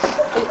wasn't.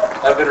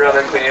 I've been around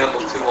unclean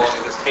animals too long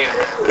in this camp.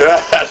 Yeah,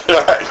 that's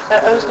right.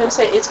 I was going to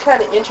say, it's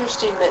kind of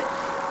interesting that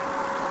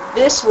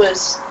this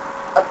was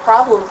a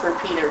problem for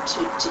Peter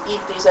to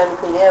eat these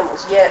unclean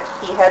animals, yet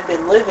he had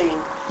been living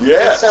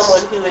Yes. with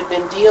someone who had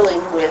been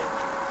dealing with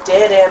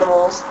dead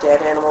animals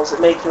that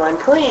make you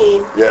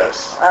unclean,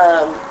 Yes.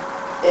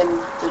 and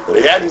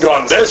But he hadn't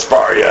gone this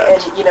far yet.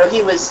 and you know,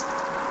 he was,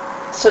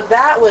 so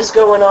that was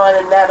going on,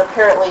 and that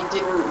apparently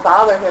didn't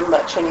bother him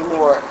much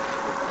anymore.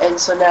 And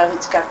so now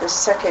he's got this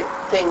second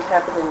thing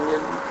happening,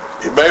 and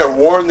He may have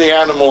warned the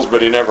animals,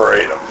 but he never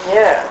ate them.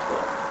 yeah.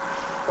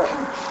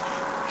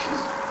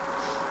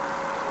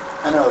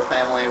 I know a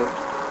family,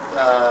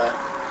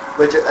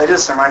 which I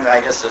just reminded me,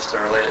 I guess just to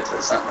relate it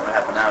to something that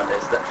happen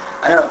nowadays, that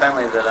I know a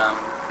family that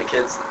the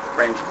kids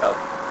range about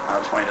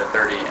 20 to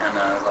 30, and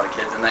a lot of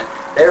kids, and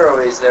they were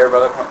always there,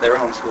 they were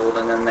homeschooled,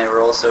 and then they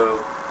were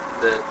also,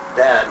 the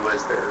dad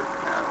was their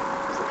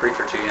was the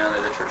preacher too. They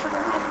had a church in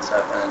their home and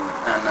stuff,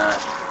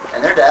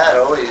 and their dad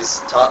always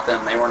taught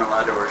them they weren't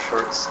allowed to wear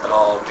shorts at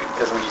all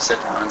because when you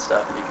sit down and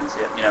stuff and you can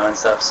see it, and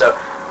stuff. So,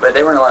 but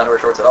they weren't allowed to wear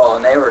shorts at all,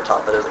 and they were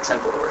taught that it was like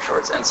sinful to wear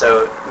shorts. And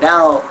so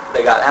now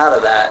they got out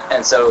of that,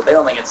 and so they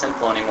don't think it's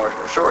sinful anymore to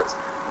wear shorts,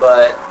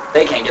 but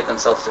they can't get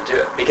themselves to do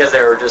it because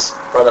they were just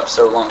brought up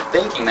so long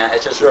thinking that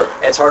it's just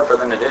it's hard for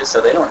them to do it,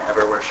 so they don't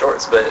ever wear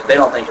shorts, but they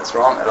don't think it's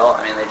wrong at all.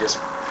 I mean, they just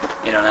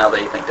now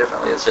they think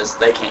differently. It's just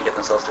they can't get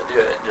themselves to do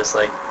it. Just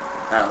like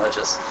I don't know, that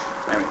just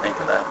made me think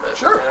of that. But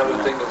And I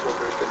would think that's what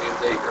 1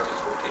 Corinthians 8, Romans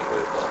 14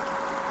 would have done.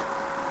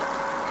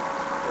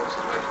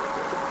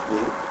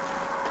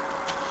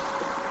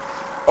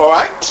 All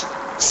right,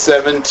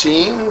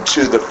 17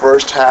 to the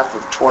first half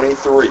of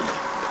 23.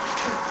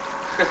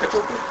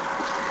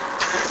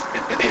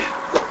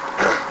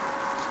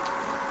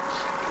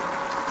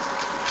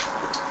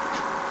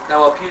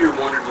 Now while Peter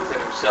wondered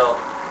within himself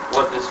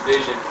what this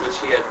vision which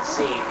he had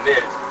seen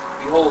meant,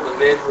 behold, the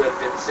men who had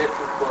been sent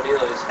from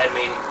Cornelius had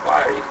made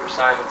inquiry for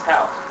Simon's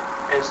house,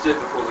 and stood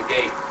before the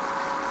gate.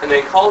 And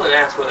they called and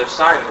asked whether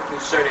Simon,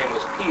 whose surname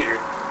was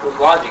Peter, was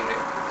lodging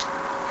there.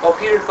 While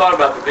Peter thought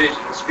about the vision,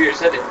 the Spirit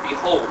said to him,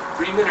 Behold,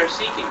 3 men are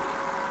seeking thee.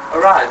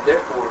 Arise,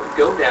 therefore,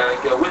 go down and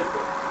go with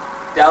them,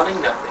 doubting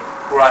nothing,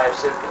 for I have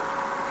sent them.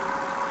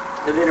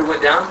 And Peter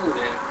went down to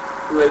them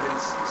who had been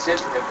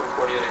sent to him from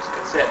Cornelius,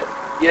 and said,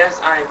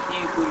 Yes, I am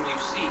he whom you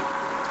seek.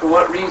 For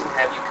what reason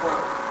have you come?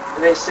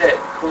 And they said,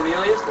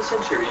 Cornelius the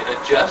centurion, a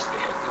just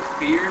man who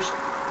fears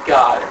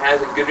God and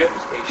has a good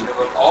reputation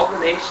among all the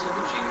nations of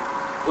the Jews,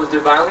 was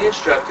divinely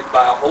instructed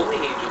by a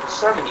holy angel to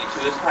summon you to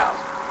his house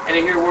and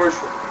to hear words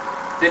from you.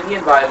 Then he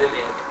invited them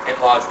in and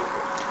lodged with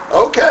them.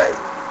 Okay,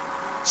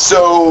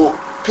 so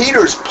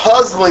Peter's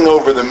puzzling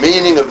over the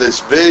meaning of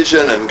this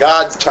vision, and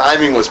God's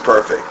timing was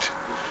perfect.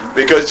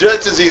 Because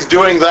just as he's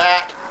doing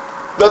that,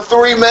 the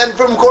 3 men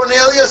from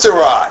Cornelius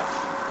arrive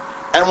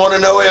and want to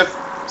know if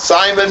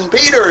Simon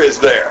Peter is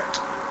there.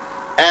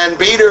 And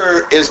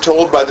Peter is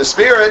told by the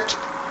Spirit,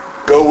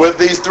 go with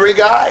these 3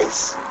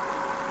 guys.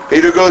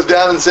 Peter goes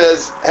down and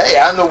says, hey,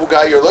 I'm the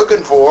guy you're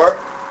looking for.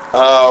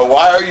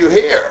 Why are you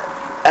here?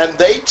 And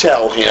they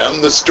tell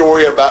him the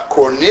story about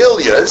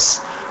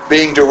Cornelius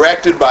being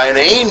directed by an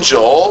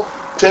angel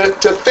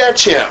to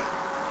fetch him.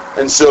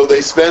 And so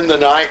they spend the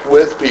night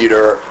with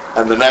Peter,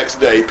 and the next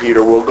day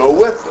Peter will go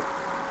with them.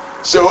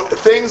 So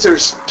things are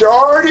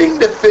starting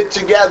to fit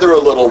together a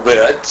little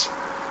bit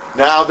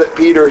now that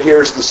Peter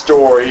hears the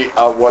story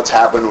of what's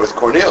happened with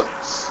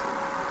Cornelius.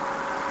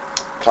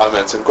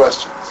 Comments and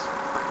questions?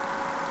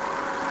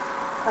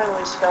 I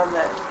always found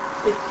that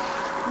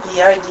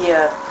the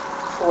idea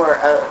for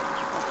a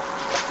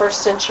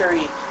first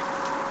century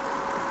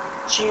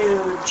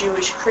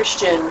Jewish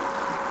Christian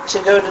to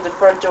go to the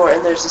front door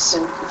and there's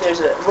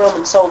a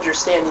Roman soldier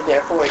standing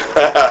there for you.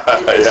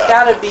 It's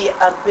got to be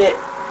a bit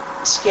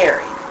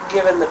scary,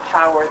 given the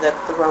power that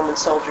the Roman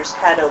soldiers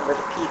had over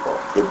the people.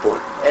 Good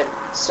point. And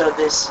so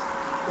this,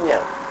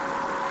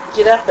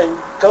 get up and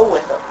go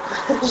with them.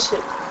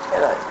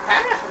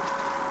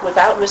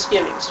 Without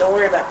misgivings. Don't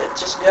worry about that.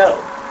 Just go.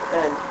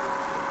 And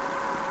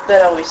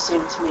that always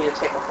seemed to me to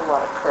take a whole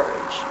lot of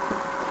courage.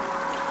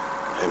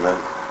 Amen.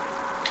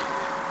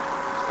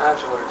 I have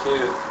to wonder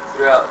too,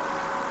 throughout,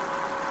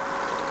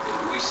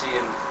 we see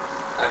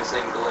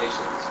obviously in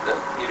Galatians that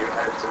Peter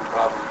had some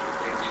problems with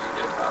things using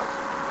Gentiles.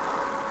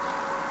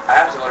 I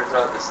have to wonder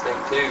throughout this thing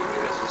too,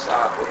 and it's just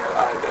I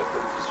have no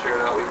proof for sure,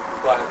 not we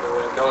probably have no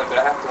way of knowing,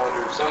 but I have to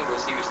wonder if some of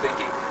this he was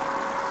thinking,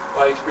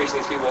 while he's preaching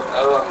these people,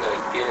 oh, I'm going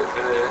to get it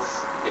for this,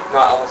 if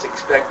not almost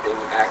expecting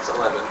Acts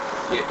 11.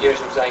 You know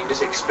what I'm saying? Just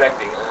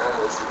expecting,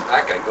 this is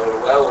not going to go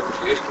well with the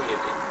Jewish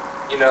community.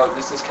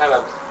 This is kind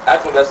of,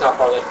 that's not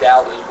part of the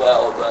doubt as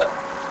well, but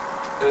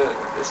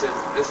this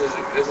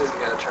isn't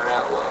going to turn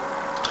out well.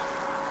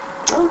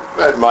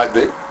 That might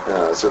be.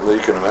 Certainly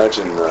you can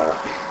imagine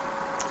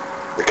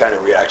the kind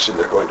of reaction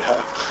they're going to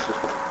have.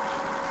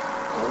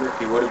 I wonder if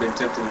he would have been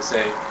tempted to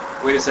say,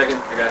 wait a second,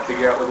 I got to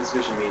figure out what this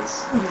vision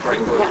means.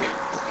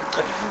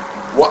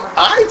 Well,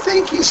 I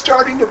think he's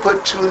starting to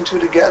put 2 and 2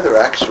 together,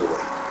 actually.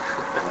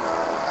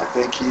 I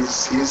think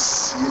it's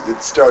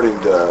starting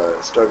to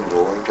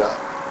link up.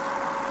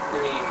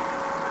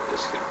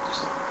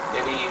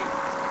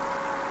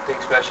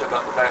 Anything special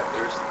about the fact that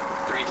there's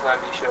 3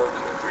 times he showed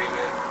them the 3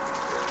 men?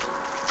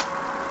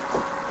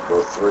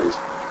 Both 3s.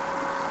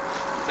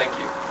 Thank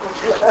you.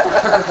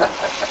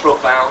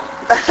 Profound.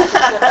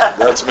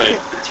 That's me.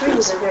 3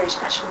 is a very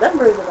special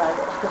number in the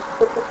Bible.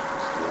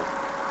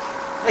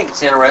 I think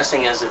it's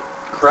interesting. Is it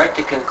correct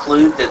to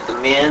conclude that the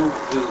men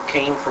who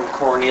came from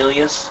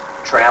Cornelius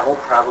traveled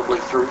probably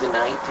through the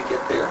night to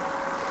get there?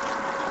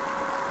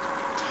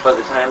 By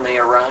the time they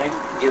arrived,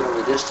 given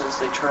the distance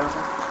they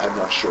traveled? I'm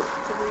not sure.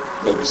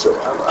 Maybe so.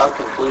 I've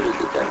concluded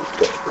that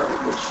that's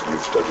probably.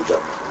 You've studied that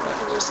before. I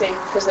was going to say,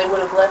 because they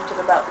would have left at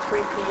about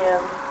 3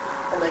 p.m.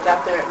 and they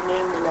got there at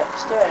noon the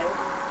next day.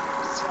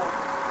 So.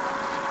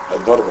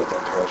 I thought about that,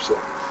 perhaps so.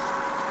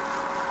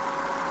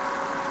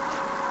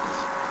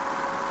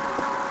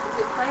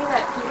 Is it funny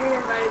that Peter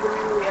invited them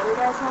into the other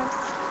guy's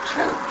house?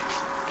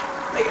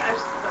 Like, I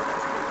just thought that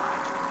was kind of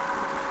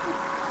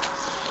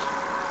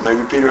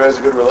Maybe Peter has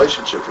a good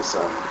relationship with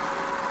some.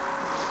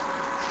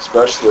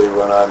 Especially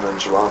when I'm in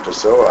Juan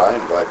Pessoa, I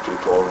invite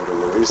people over to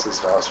Luisa's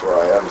house where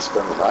I am to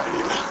spend the night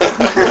even.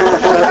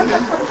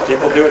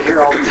 People do it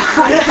here all the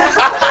time.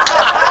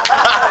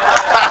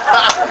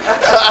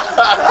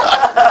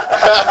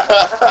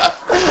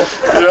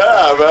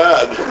 Yeah, man.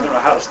 I don't know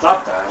how to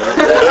stop that.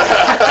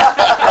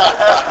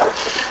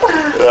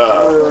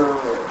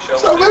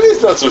 So maybe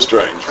it's not so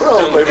strange.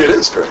 Well, maybe it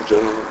is strange. I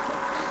don't know.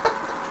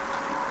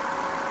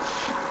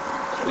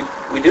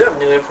 We do have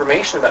new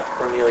information about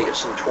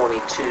Cornelius in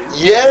 22.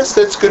 Yes,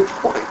 that's a good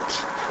point.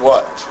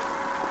 What?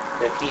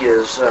 That he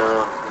is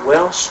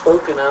well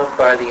spoken of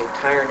by the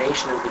entire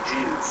nation of the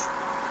Jews.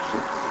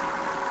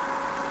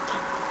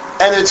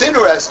 And it's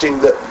interesting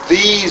that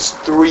these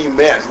three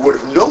men who would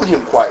have known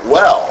him quite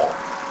well,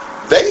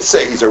 they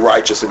say he's a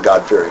righteous and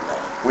God-fearing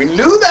man. We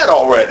knew that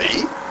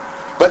already,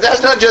 but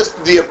that's not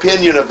just the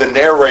opinion of the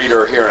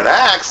narrator here in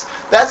Acts,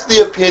 that's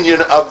the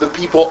opinion of the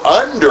people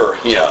under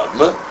him,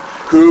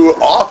 who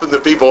often the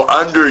people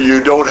under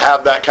you don't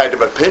have that kind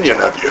of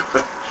opinion of you.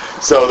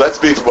 So that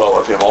speaks well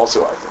of him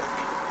also, I think.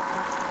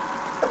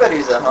 I bet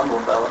he's a humble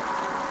fella.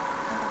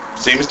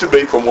 Seems to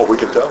be from what we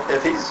can tell.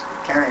 If he's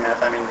caring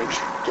enough, I mean, to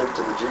give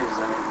to the Jews,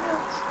 I mean,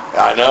 yeah.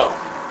 I know.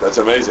 That's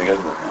amazing,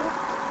 isn't it?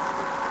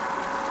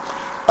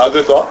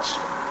 Other thoughts?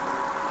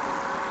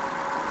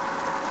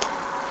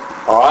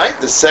 All right,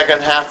 the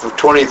second half of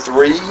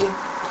 23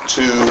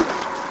 to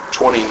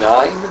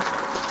 29.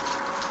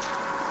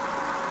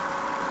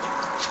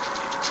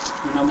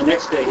 And on the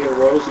next day he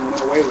arose and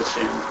went away with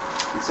them,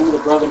 and some of the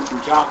brethren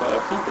from Joppa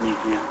accompanied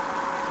him.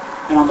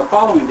 And on the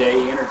following day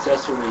he entered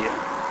Caesarea.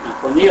 Now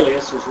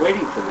Cornelius was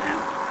waiting for them,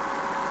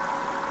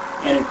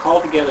 and had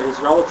called together his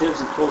relatives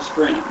and close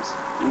friends.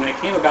 And when it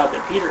came about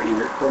that Peter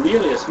entered,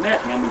 Cornelius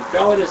met him and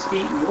fell at his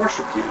feet and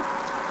worshipped him.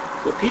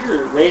 But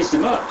Peter raised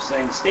him up,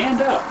 saying,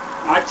 "Stand up,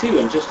 I too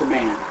am just a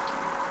man."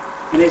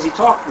 And as he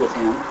talked with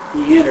him,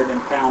 he entered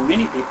and found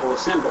many people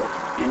assembled.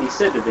 And he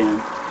said to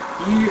them,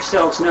 "You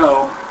yourselves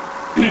know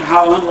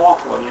how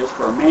unlawful it is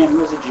for a man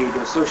who is a Jew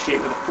to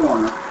associate with a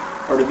foreigner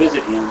or to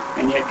visit him,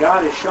 and yet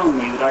God has shown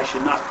me that I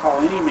should not call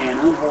any man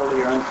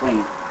unholy or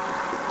unclean.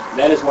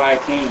 That is why I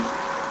came,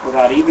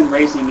 without even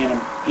raising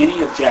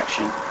any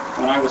objection,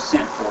 when I was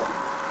sent for.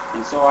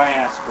 And so I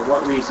ask, for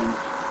what reason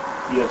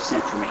you have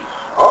sent for me?"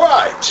 All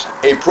right,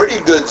 a pretty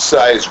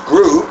good-sized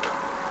group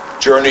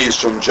journeys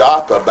from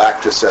Joppa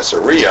back to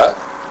Caesarea.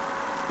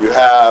 You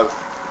have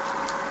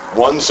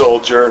one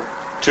soldier,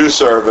 two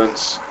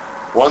servants,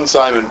 one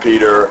Simon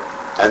Peter,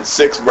 and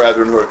 6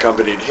 brethren who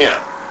accompanied him.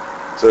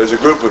 So there's a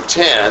group of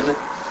 10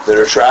 that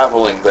are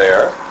traveling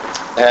there,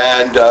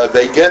 and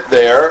they get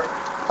there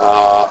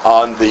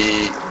on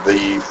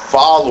the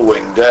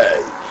following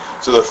day.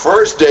 So the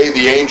first day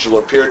the angel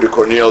appeared to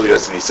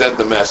Cornelius and he sent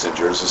the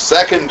messengers. The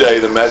second day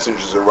the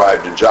messengers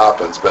arrived in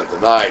Joppa and spent the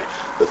night.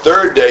 The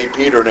third day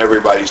Peter and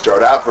everybody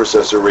start out for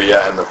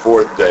Caesarea, and the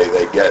fourth day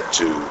they get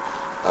to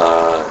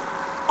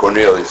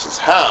Cornelius'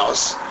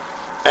 house.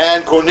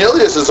 And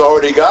Cornelius has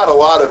already got a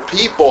lot of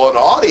people, an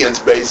audience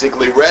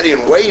basically, ready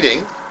and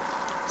waiting,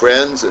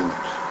 friends and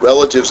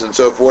relatives and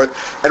so forth.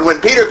 And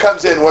when Peter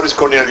comes in, what does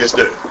Cornelius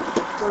do?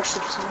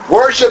 Worships him.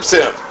 Worships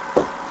him.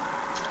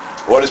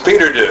 What does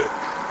Peter do?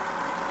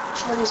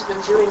 What he's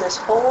been doing this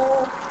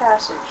whole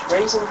passage,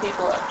 raising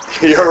people up.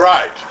 You're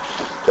right.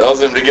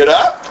 Tells him to get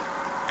up,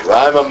 because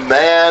I'm a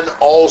man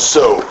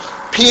also.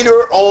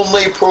 Peter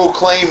only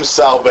proclaims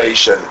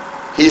salvation.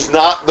 He's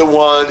not the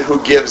one who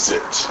gives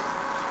it.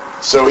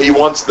 So he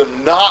wants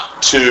them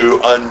not to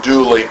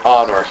unduly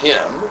honor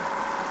him.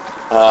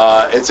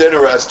 It's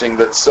interesting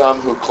that some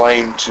who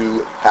claim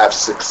to have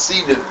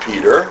succeeded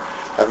Peter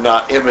have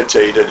not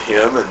imitated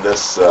him in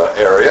this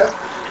area.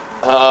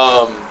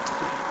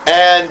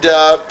 And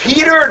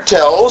Peter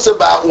tells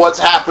about what's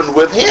happened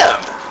with him.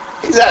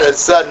 He's had a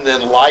sudden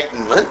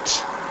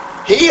enlightenment.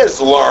 He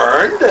has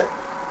learned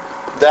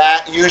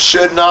that you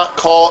should not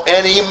call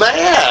any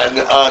man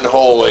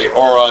unholy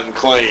or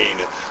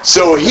unclean.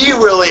 So he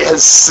really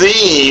has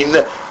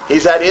seen,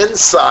 he's had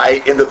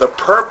insight into the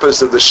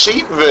purpose of the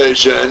sheep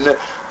vision.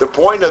 The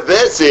point of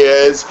this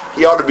is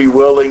he ought to be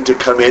willing to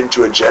come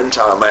into a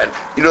Gentile land.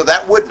 You know,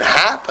 that wouldn't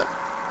happen.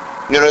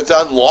 You know, it's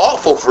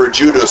unlawful for a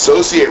Jew to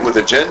associate with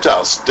a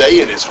Gentile,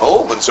 stay in his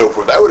home and so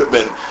forth. That would have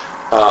been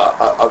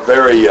a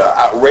very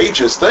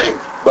outrageous thing.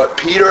 But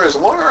Peter has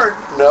learned,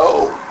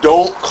 no,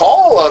 don't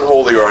call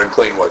unholy or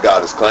unclean what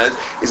God has cleansed.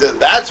 He said,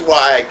 that's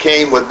why I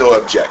came with no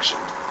objection.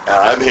 And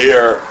I'm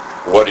here.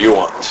 What do you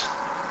want?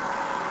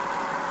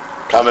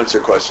 Comments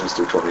or questions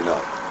through 29? I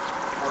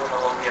don't know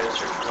how long he had to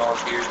search for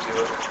volunteers to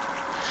go.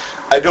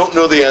 I don't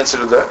know the answer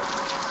to that.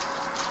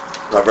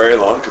 Not very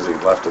long, because he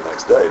left the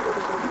next day. But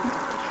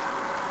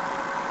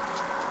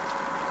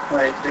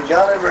Wait, did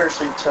God ever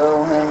actually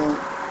tell him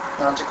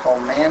not to call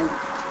man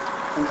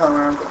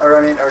uncommon,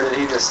 or did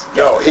he just?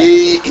 no,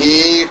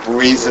 he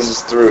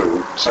reasons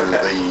through to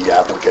the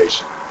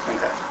application.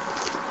 Okay.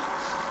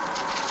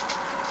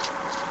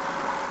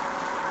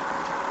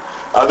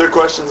 Other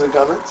questions and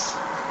comments?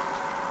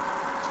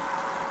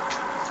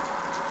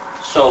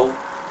 So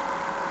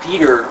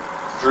Peter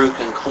drew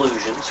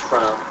conclusions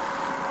from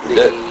He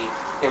the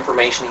did.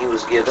 information he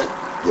was given.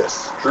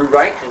 Yes. Drew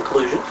right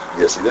conclusions,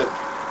 Yes, he did.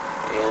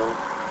 and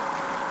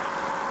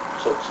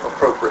so it's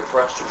appropriate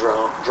for us to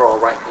draw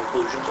right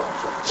conclusions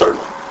also.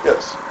 Certainly.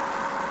 Yes.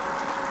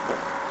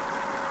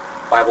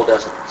 Bible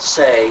doesn't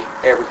say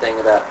everything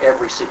about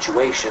every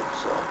situation,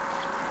 so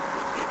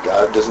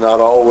God does not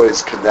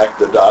always connect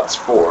the dots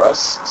for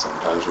us.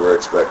 Sometimes we're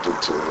expected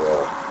to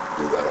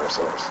do that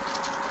ourselves.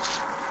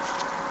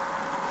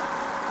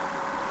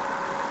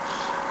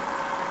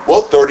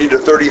 Well, 30 to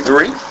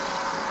 33.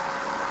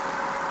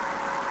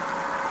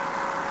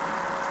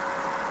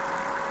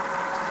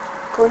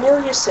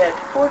 Cornelius said,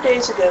 4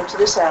 days ago to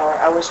this hour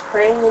I was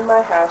praying in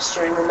my house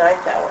during the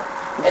 9th hour,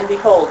 and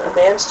behold, a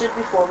man stood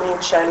before me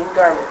in shining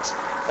garments.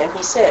 And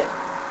he said,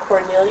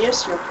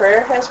 Cornelius, your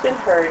prayer has been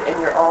heard, and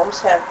your alms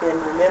have been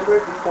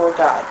remembered before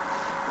God.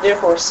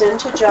 Therefore send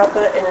to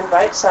Joppa and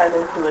invite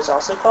Simon, who is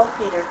also called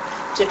Peter,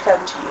 to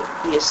come to you.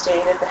 He is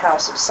staying at the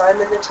house of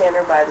Simon the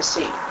tanner by the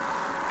sea.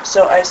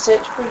 So I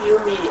sent for you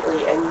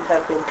immediately, and you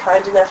have been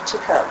kind enough to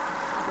come.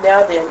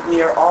 Now then,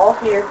 we are all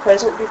here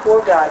present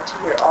before God to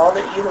hear all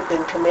that you have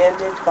been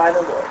commanded by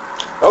the Lord.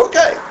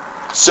 Okay.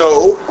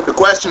 So the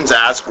question's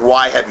asked,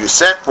 why have you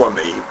sent for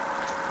me?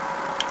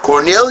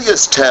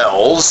 Cornelius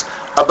tells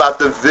about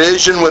the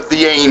vision with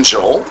the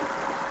angel,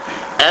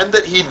 and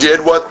that he did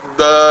what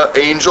the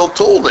angel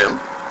told him.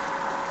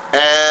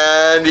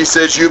 And he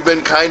says, you've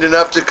been kind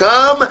enough to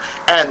come,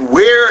 and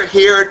we're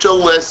here to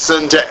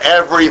listen to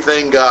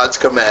everything God's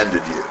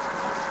commanded you.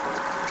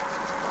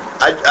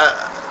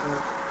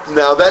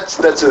 Now that's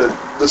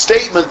the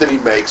statement that he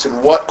makes,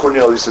 and what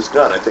Cornelius has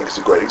done, I think, is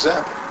a great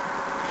example.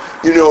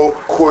 You know,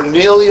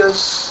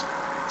 Cornelius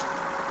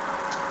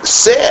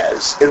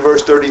says in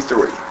verse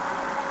 33,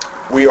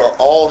 we are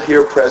all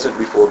here present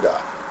before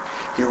God.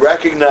 He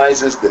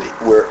recognizes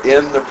that we're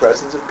in the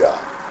presence of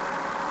God.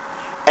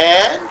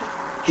 And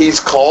he's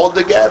called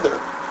together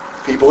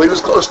people he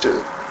was close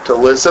to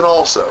listen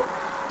also.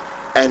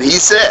 And he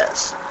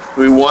says,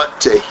 we want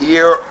to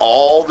hear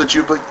all that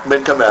you've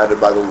been commanded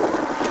by the Lord.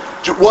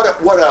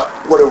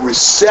 What a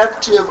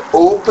receptive,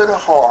 open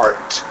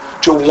heart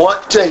to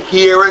want to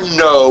hear and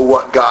know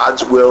what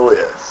God's will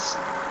is.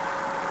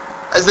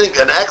 I think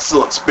an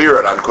excellent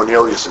spirit on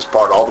Cornelius'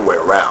 part all the way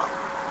around.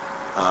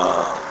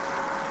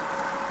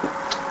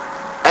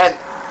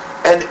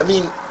 And I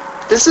mean,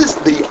 this is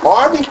the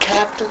army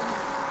captain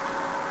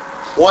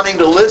wanting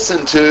to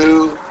listen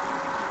to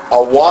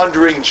a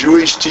wandering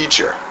Jewish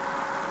teacher.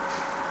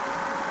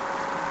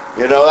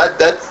 You know,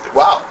 that's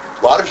wow.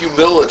 A lot of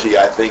humility,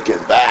 I think, in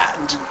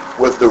that,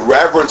 with the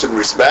reverence and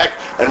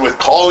respect, and with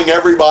calling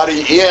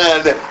everybody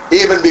in,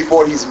 even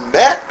before he's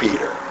met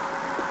Peter,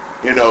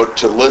 you know,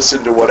 to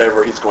listen to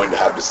whatever he's going to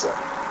have to say.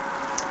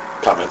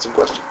 Comments and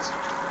questions?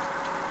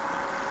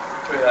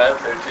 Yeah,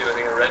 up there too. I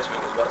think a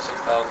regiment was about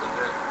 6,000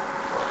 men.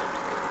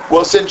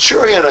 Well,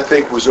 Centurion, I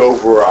think, was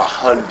over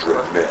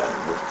 100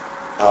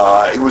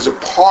 men. He was a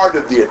part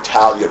of the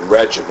Italian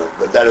regiment,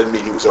 but that didn't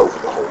mean he was over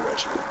the whole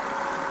regiment.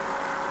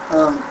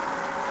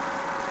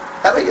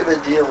 How big of a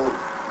deal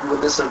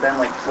would this have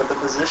been, like, with the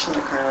position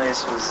that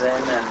Cornelius was in,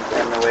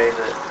 and the way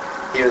that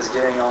he was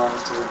getting on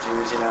to the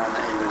Jews, you know, and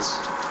that he was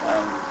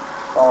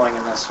following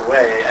in this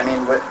way? I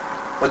mean, would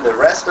the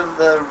rest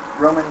of the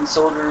Roman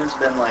soldiers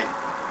been, like,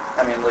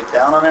 I mean, look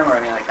down on him, or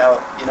I mean, like,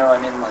 how, you know, I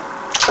mean, like...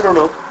 I don't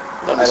know.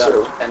 Not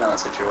necessarily. I know that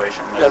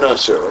situation. Not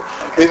necessarily.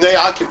 Okay. I mean, they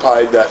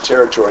occupied that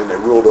territory and they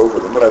ruled over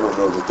them, but I don't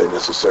know that they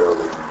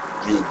necessarily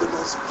viewed them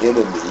as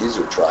enemies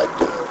or tried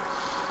to,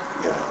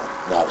 you know,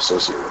 not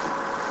associate with them.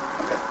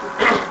 Okay.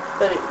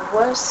 But it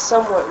was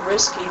somewhat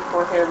risky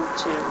for him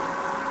to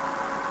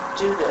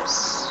do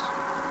this,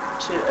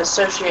 to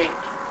associate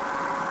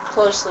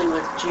closely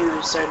with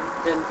Jews and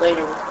then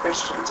later with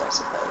Christians, I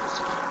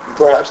suppose.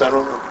 Perhaps, I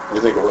don't know.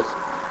 You think it was?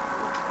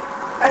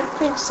 I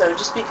think so,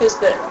 just because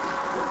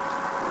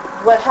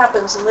what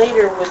happens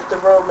later with the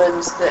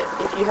Romans, that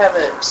if you have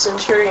a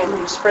centurion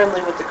who's friendly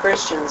with the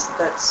Christians,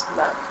 that's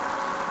not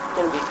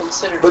going to be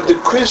considered. But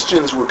the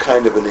Christians were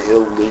kind of an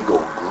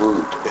illegal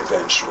group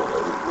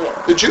eventually. Yeah.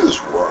 The Jews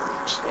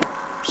weren't. Yeah.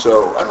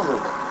 So, I don't know.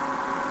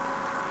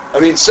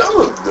 I mean, some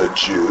of the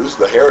Jews,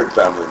 the Herod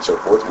family and so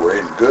forth, were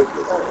in good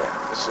with them.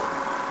 Yeah. So.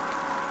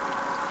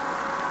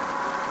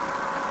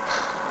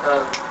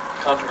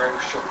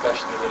 Controversial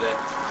question of the day.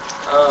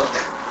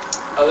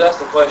 I was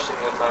asked a question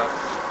one time,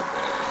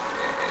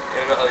 and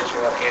I'm not really sure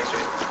how to answer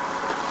it,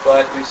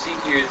 but we see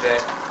here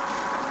that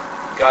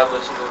God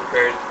listened to the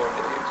prayers of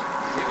Cornelius.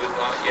 He was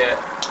not yet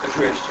a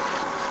Christian.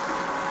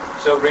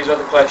 So it brings up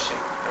the question.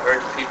 I've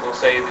heard people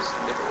say this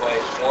in different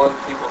ways. One,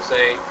 people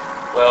say,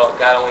 well,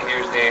 God only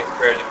hears the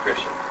prayers of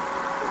Christians.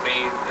 For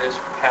me, this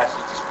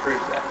passage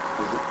disproves that.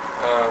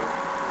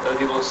 Other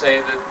people say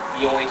that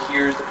he only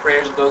hears the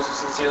prayers of those who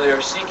sincerely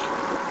are seeking.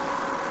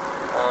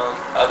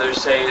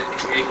 Others say that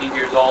he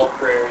hears all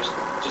prayers,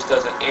 just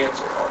doesn't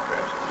answer all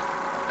prayers.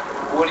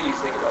 What do you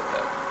think about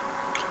that?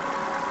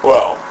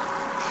 Well,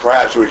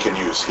 perhaps we can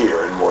use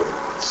here in more than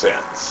one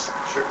sense.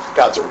 Sure.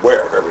 God's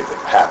aware of everything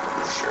that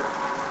happens. Sure.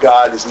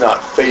 God is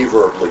not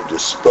favorably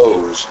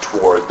disposed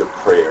toward the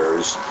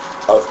prayers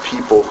of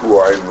people who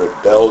are in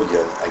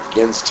rebellion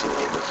against him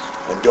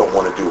and don't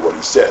want to do what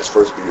he says.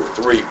 1 Peter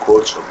 3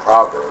 quotes from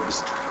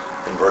Proverbs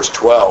in verse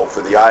 12,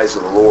 "For the eyes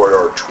of the Lord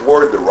are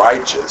toward the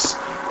righteous,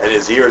 and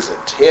his ears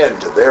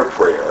attend to their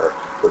prayer,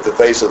 but the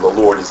face of the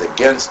Lord is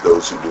against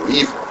those who do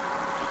evil."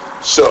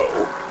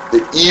 So,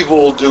 the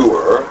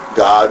evildoer,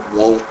 God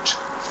won't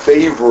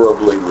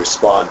favorably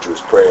respond to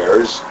his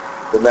prayers.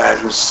 The man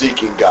who's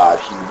seeking God,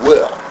 he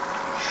will.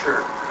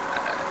 Sure.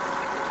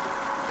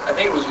 I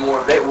think it was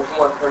more, from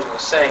what the person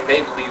was saying,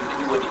 they believed that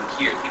he wouldn't even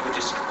hear it. He would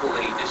just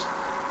completely,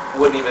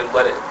 wouldn't even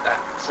let it.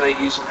 So they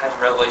used some kind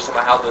of revelation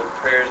about how the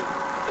prayers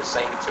of the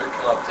saints are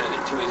come up to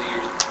his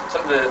ears.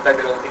 Something to the effect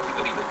that I don't think he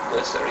would even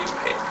listen or even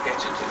pay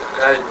attention to them.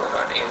 And I didn't really know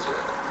how to answer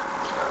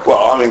that.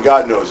 Well, I mean,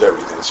 God knows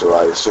everything, so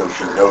I assume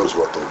he knows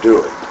what they're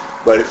doing.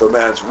 But if a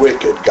man's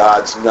wicked,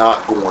 God's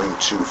not going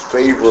to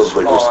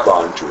favorably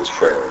respond to his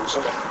prayers.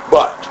 Okay.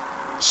 But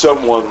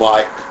someone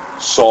like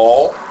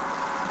Saul,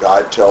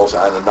 God tells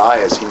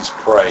Ananias he's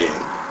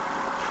praying.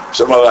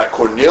 Someone like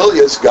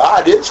Cornelius,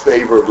 God is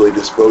favorably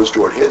disposed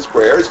toward his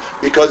prayers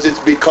because it's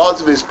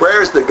because of his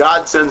prayers that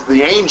God sends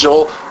the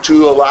angel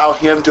to allow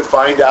him to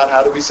find out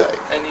how to be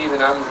saved. And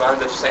even I'm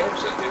reminded of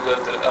Samson, who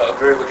lived a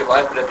very wicked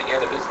life, but at the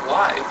end of his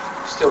life,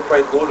 still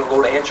prayed the Lord, and the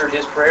Lord answered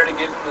his prayer to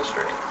give him the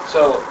strength.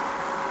 So,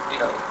 I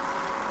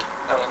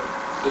don't know,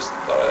 just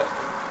thought of that.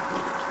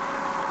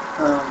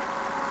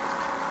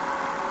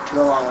 To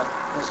go along with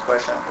this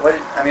question, what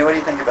do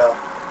you think about,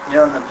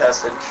 in the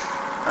passage,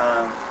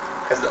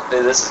 because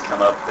this has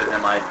come up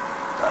in my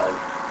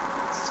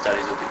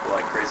studies with people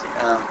like crazy.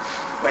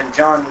 When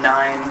John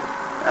 9,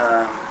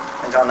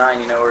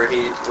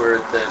 where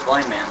the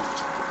blind man,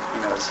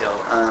 is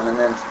healed, and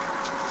then,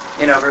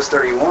 verse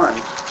 31,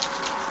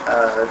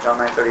 John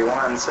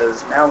 9:31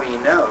 says, "Now we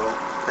know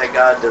that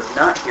God does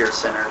not hear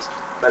sinners,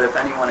 but if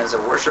anyone is a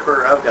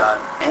worshiper of God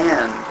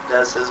and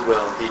does his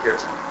will, he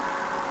hears him."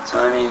 So,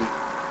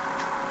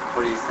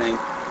 what do you think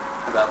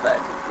about that?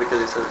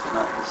 Because he says he's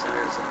not hear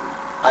sinners. And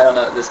I don't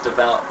know this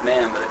devout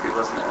man, but if he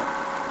wasn't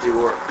a Jew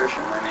or a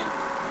Christian,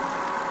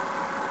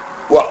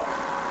 Well,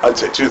 I'd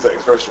say two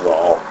things. First of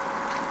all,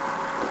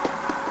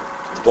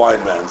 the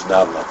blind man's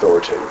not an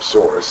authoritative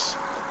source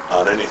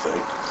on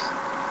anything.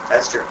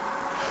 That's true.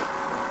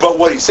 But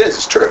what he says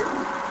is true.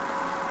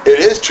 It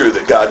is true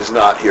that God does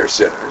not hear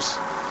sinners,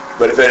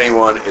 but if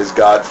anyone is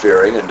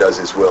God-fearing and does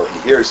his will, he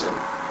hears him.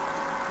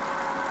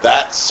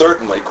 That's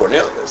certainly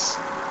Cornelius.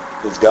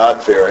 He's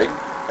God-fearing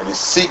and he's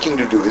seeking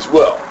to do his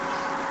will.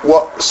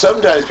 What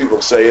sometimes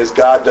people say is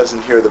God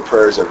doesn't hear the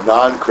prayers of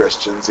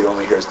non-Christians, he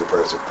only hears the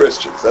prayers of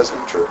Christians. That's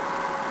not true.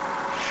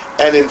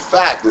 And in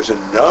fact, there's a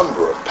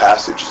number of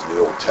passages in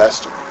the Old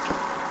Testament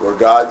where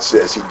God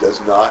says he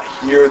does not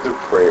hear the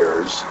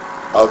prayers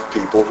of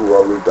people who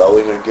are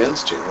rebelling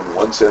against him. In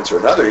one sense or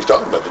another, he's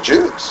talking about the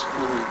Jews.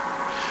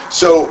 Mm-hmm.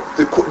 So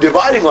the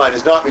dividing line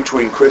is not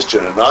between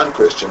Christian and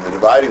non-Christian. The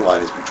dividing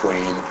line is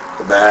between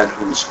the man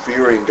who's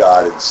fearing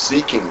God and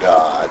seeking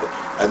God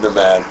and the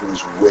man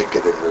who's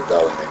wicked and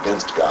rebelling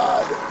against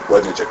God.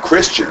 Whether it's a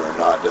Christian or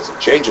not doesn't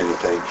change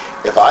anything.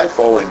 If I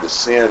fall into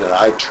sin and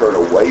I turn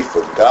away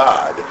from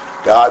God,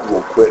 God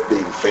will quit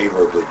being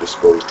favorably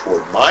disposed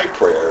toward my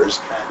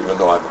prayers, even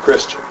though I'm a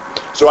Christian.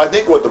 So I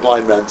think what the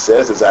blind man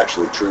says is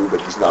actually true,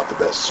 but he's not the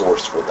best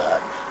source for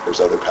that.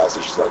 There's other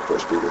passages like 1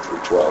 Peter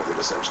 3:12 that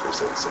essentially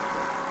say the same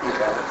thing.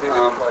 Okay. I think they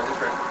apply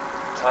different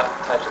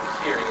types of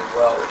hearing as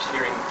well. There's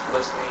hearing,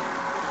 listening,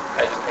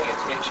 as in paying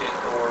attention,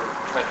 or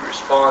trying to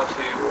respond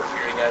to, or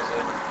hearing as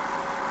in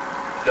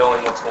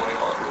knowing what's going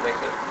on. Does that make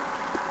sense?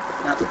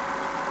 Okay.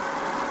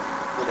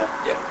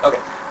 Yeah.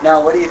 Okay. Now,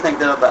 what do you think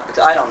though about?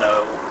 Because I don't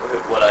know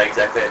what I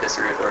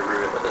disagree with or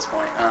agree with at this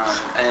point.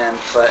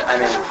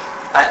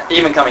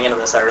 Even coming into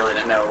this, I really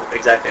didn't know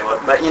exactly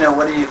what. But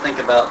what do you think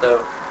about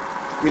though?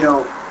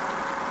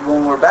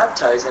 When we're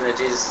baptized into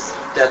Jesus'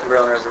 death,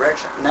 burial, and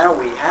resurrection, now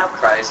we have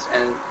Christ,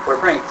 and we're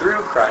praying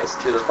through Christ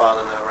to the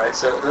Father, though, right?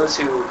 So those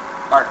who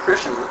aren't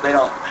Christians, they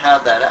don't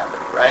have that avenue,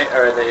 right?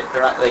 Or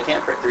they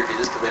can't pray through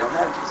Jesus because they don't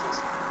have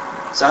Jesus.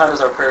 So how does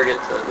our prayer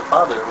get to the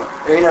Father?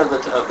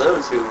 Of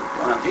those who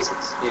don't have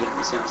Jesus. You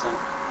see what I'm saying?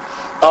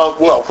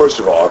 Well, first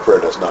of all, our prayer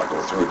does not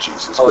go through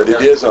Jesus, but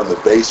it is on the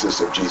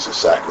basis of Jesus'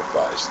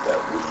 sacrifice that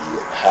we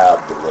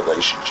have the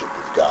relationship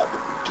with God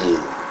that we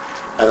do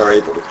and are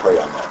able to pray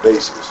on that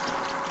basis.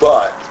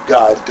 But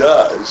God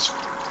does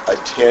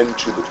attend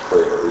to the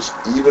prayers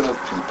even of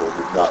people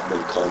who've not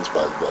been cleansed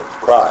by the blood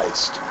of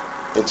Christ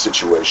in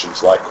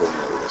situations like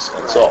Cornelius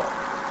and Saul.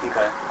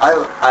 Okay. I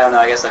don't know,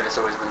 I guess I've just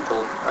always been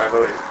told, I'm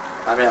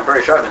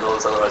pretty sure I've been told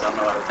this, otherwise I don't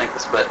know how to think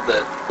this, but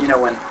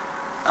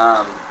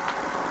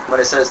when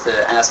it says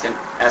to ask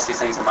these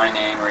things in my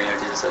name, or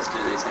Jesus says to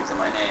do these things in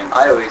my name,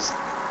 I always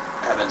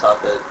have been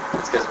taught that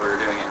it's because we're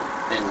doing it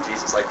in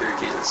Jesus, like through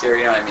Jesus here,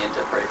 you know what I mean,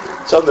 to pray through.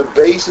 So on the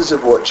basis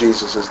of what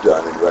Jesus has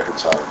done in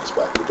reconciling us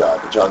back to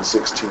God, John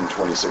 16,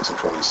 26 and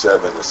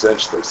 27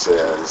 essentially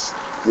says,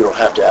 you don't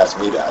have to ask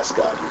me to ask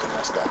God, you can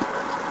ask God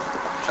directly.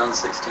 John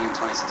 16,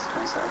 26 and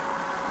 27.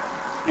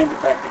 And the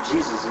fact that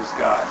Jesus is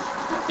God.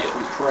 If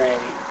we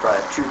pray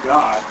Right. to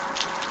God,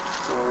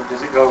 so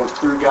does it go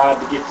through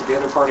God to get to the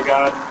other part of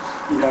God?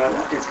 You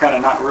know, it's kind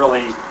of not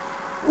really.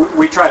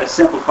 We try to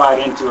simplify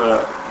it into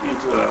a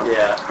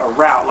Yeah.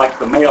 route like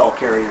the mail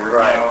carrier.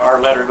 Right. You know, our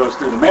letter goes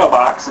through the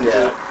mailbox, and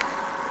Yeah.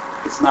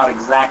 it's not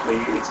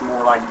exactly. It's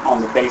more like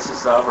on the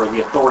basis of, or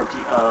the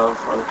authority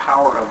of, or the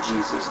power of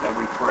Jesus that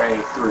we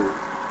pray through,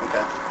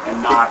 Okay.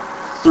 and not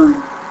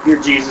through. Here,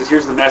 Jesus,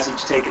 here's the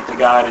message. Take it to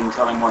God and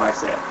tell Him what I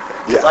said.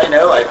 Because I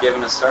know I've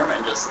given a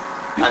sermon,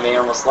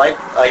 almost like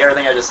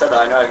everything I just said,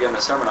 I know I've given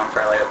a sermon on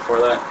prayer like that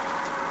before that.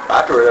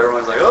 Afterward,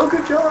 everyone's like, "Oh,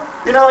 good job."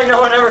 You know, like no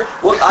one ever.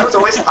 Well, I was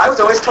always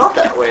taught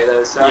that way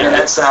though. So I mean,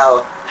 that's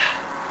how.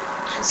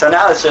 So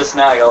now it's just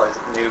I got all these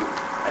new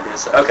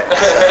ideas. So, okay. All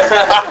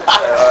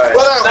right.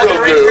 Well, that Not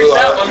will gonna do. read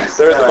that one. There's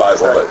the Bible,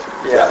 So,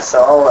 but yeah.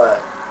 So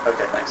I'll.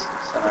 Okay, thanks.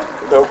 So now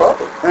no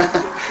problem.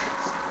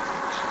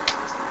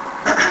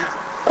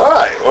 All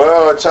right,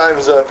 well, our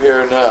time's up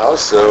here now,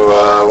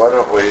 so why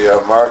don't we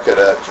mark it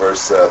at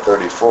verse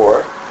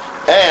 34.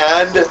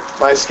 And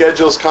my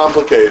schedule's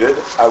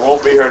complicated. I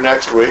won't be here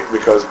next week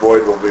because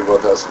Boyd will be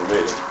with us in the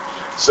meeting.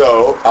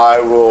 So I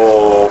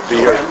will be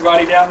here.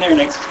 Everybody down there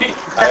next week.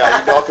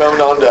 Y'all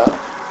coming on down.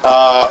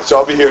 So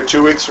I'll be here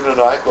 2 weeks from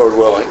tonight, Lord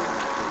willing.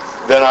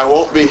 Then I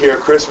won't be here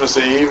Christmas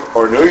Eve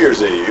or New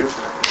Year's Eve.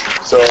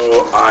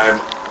 So I'm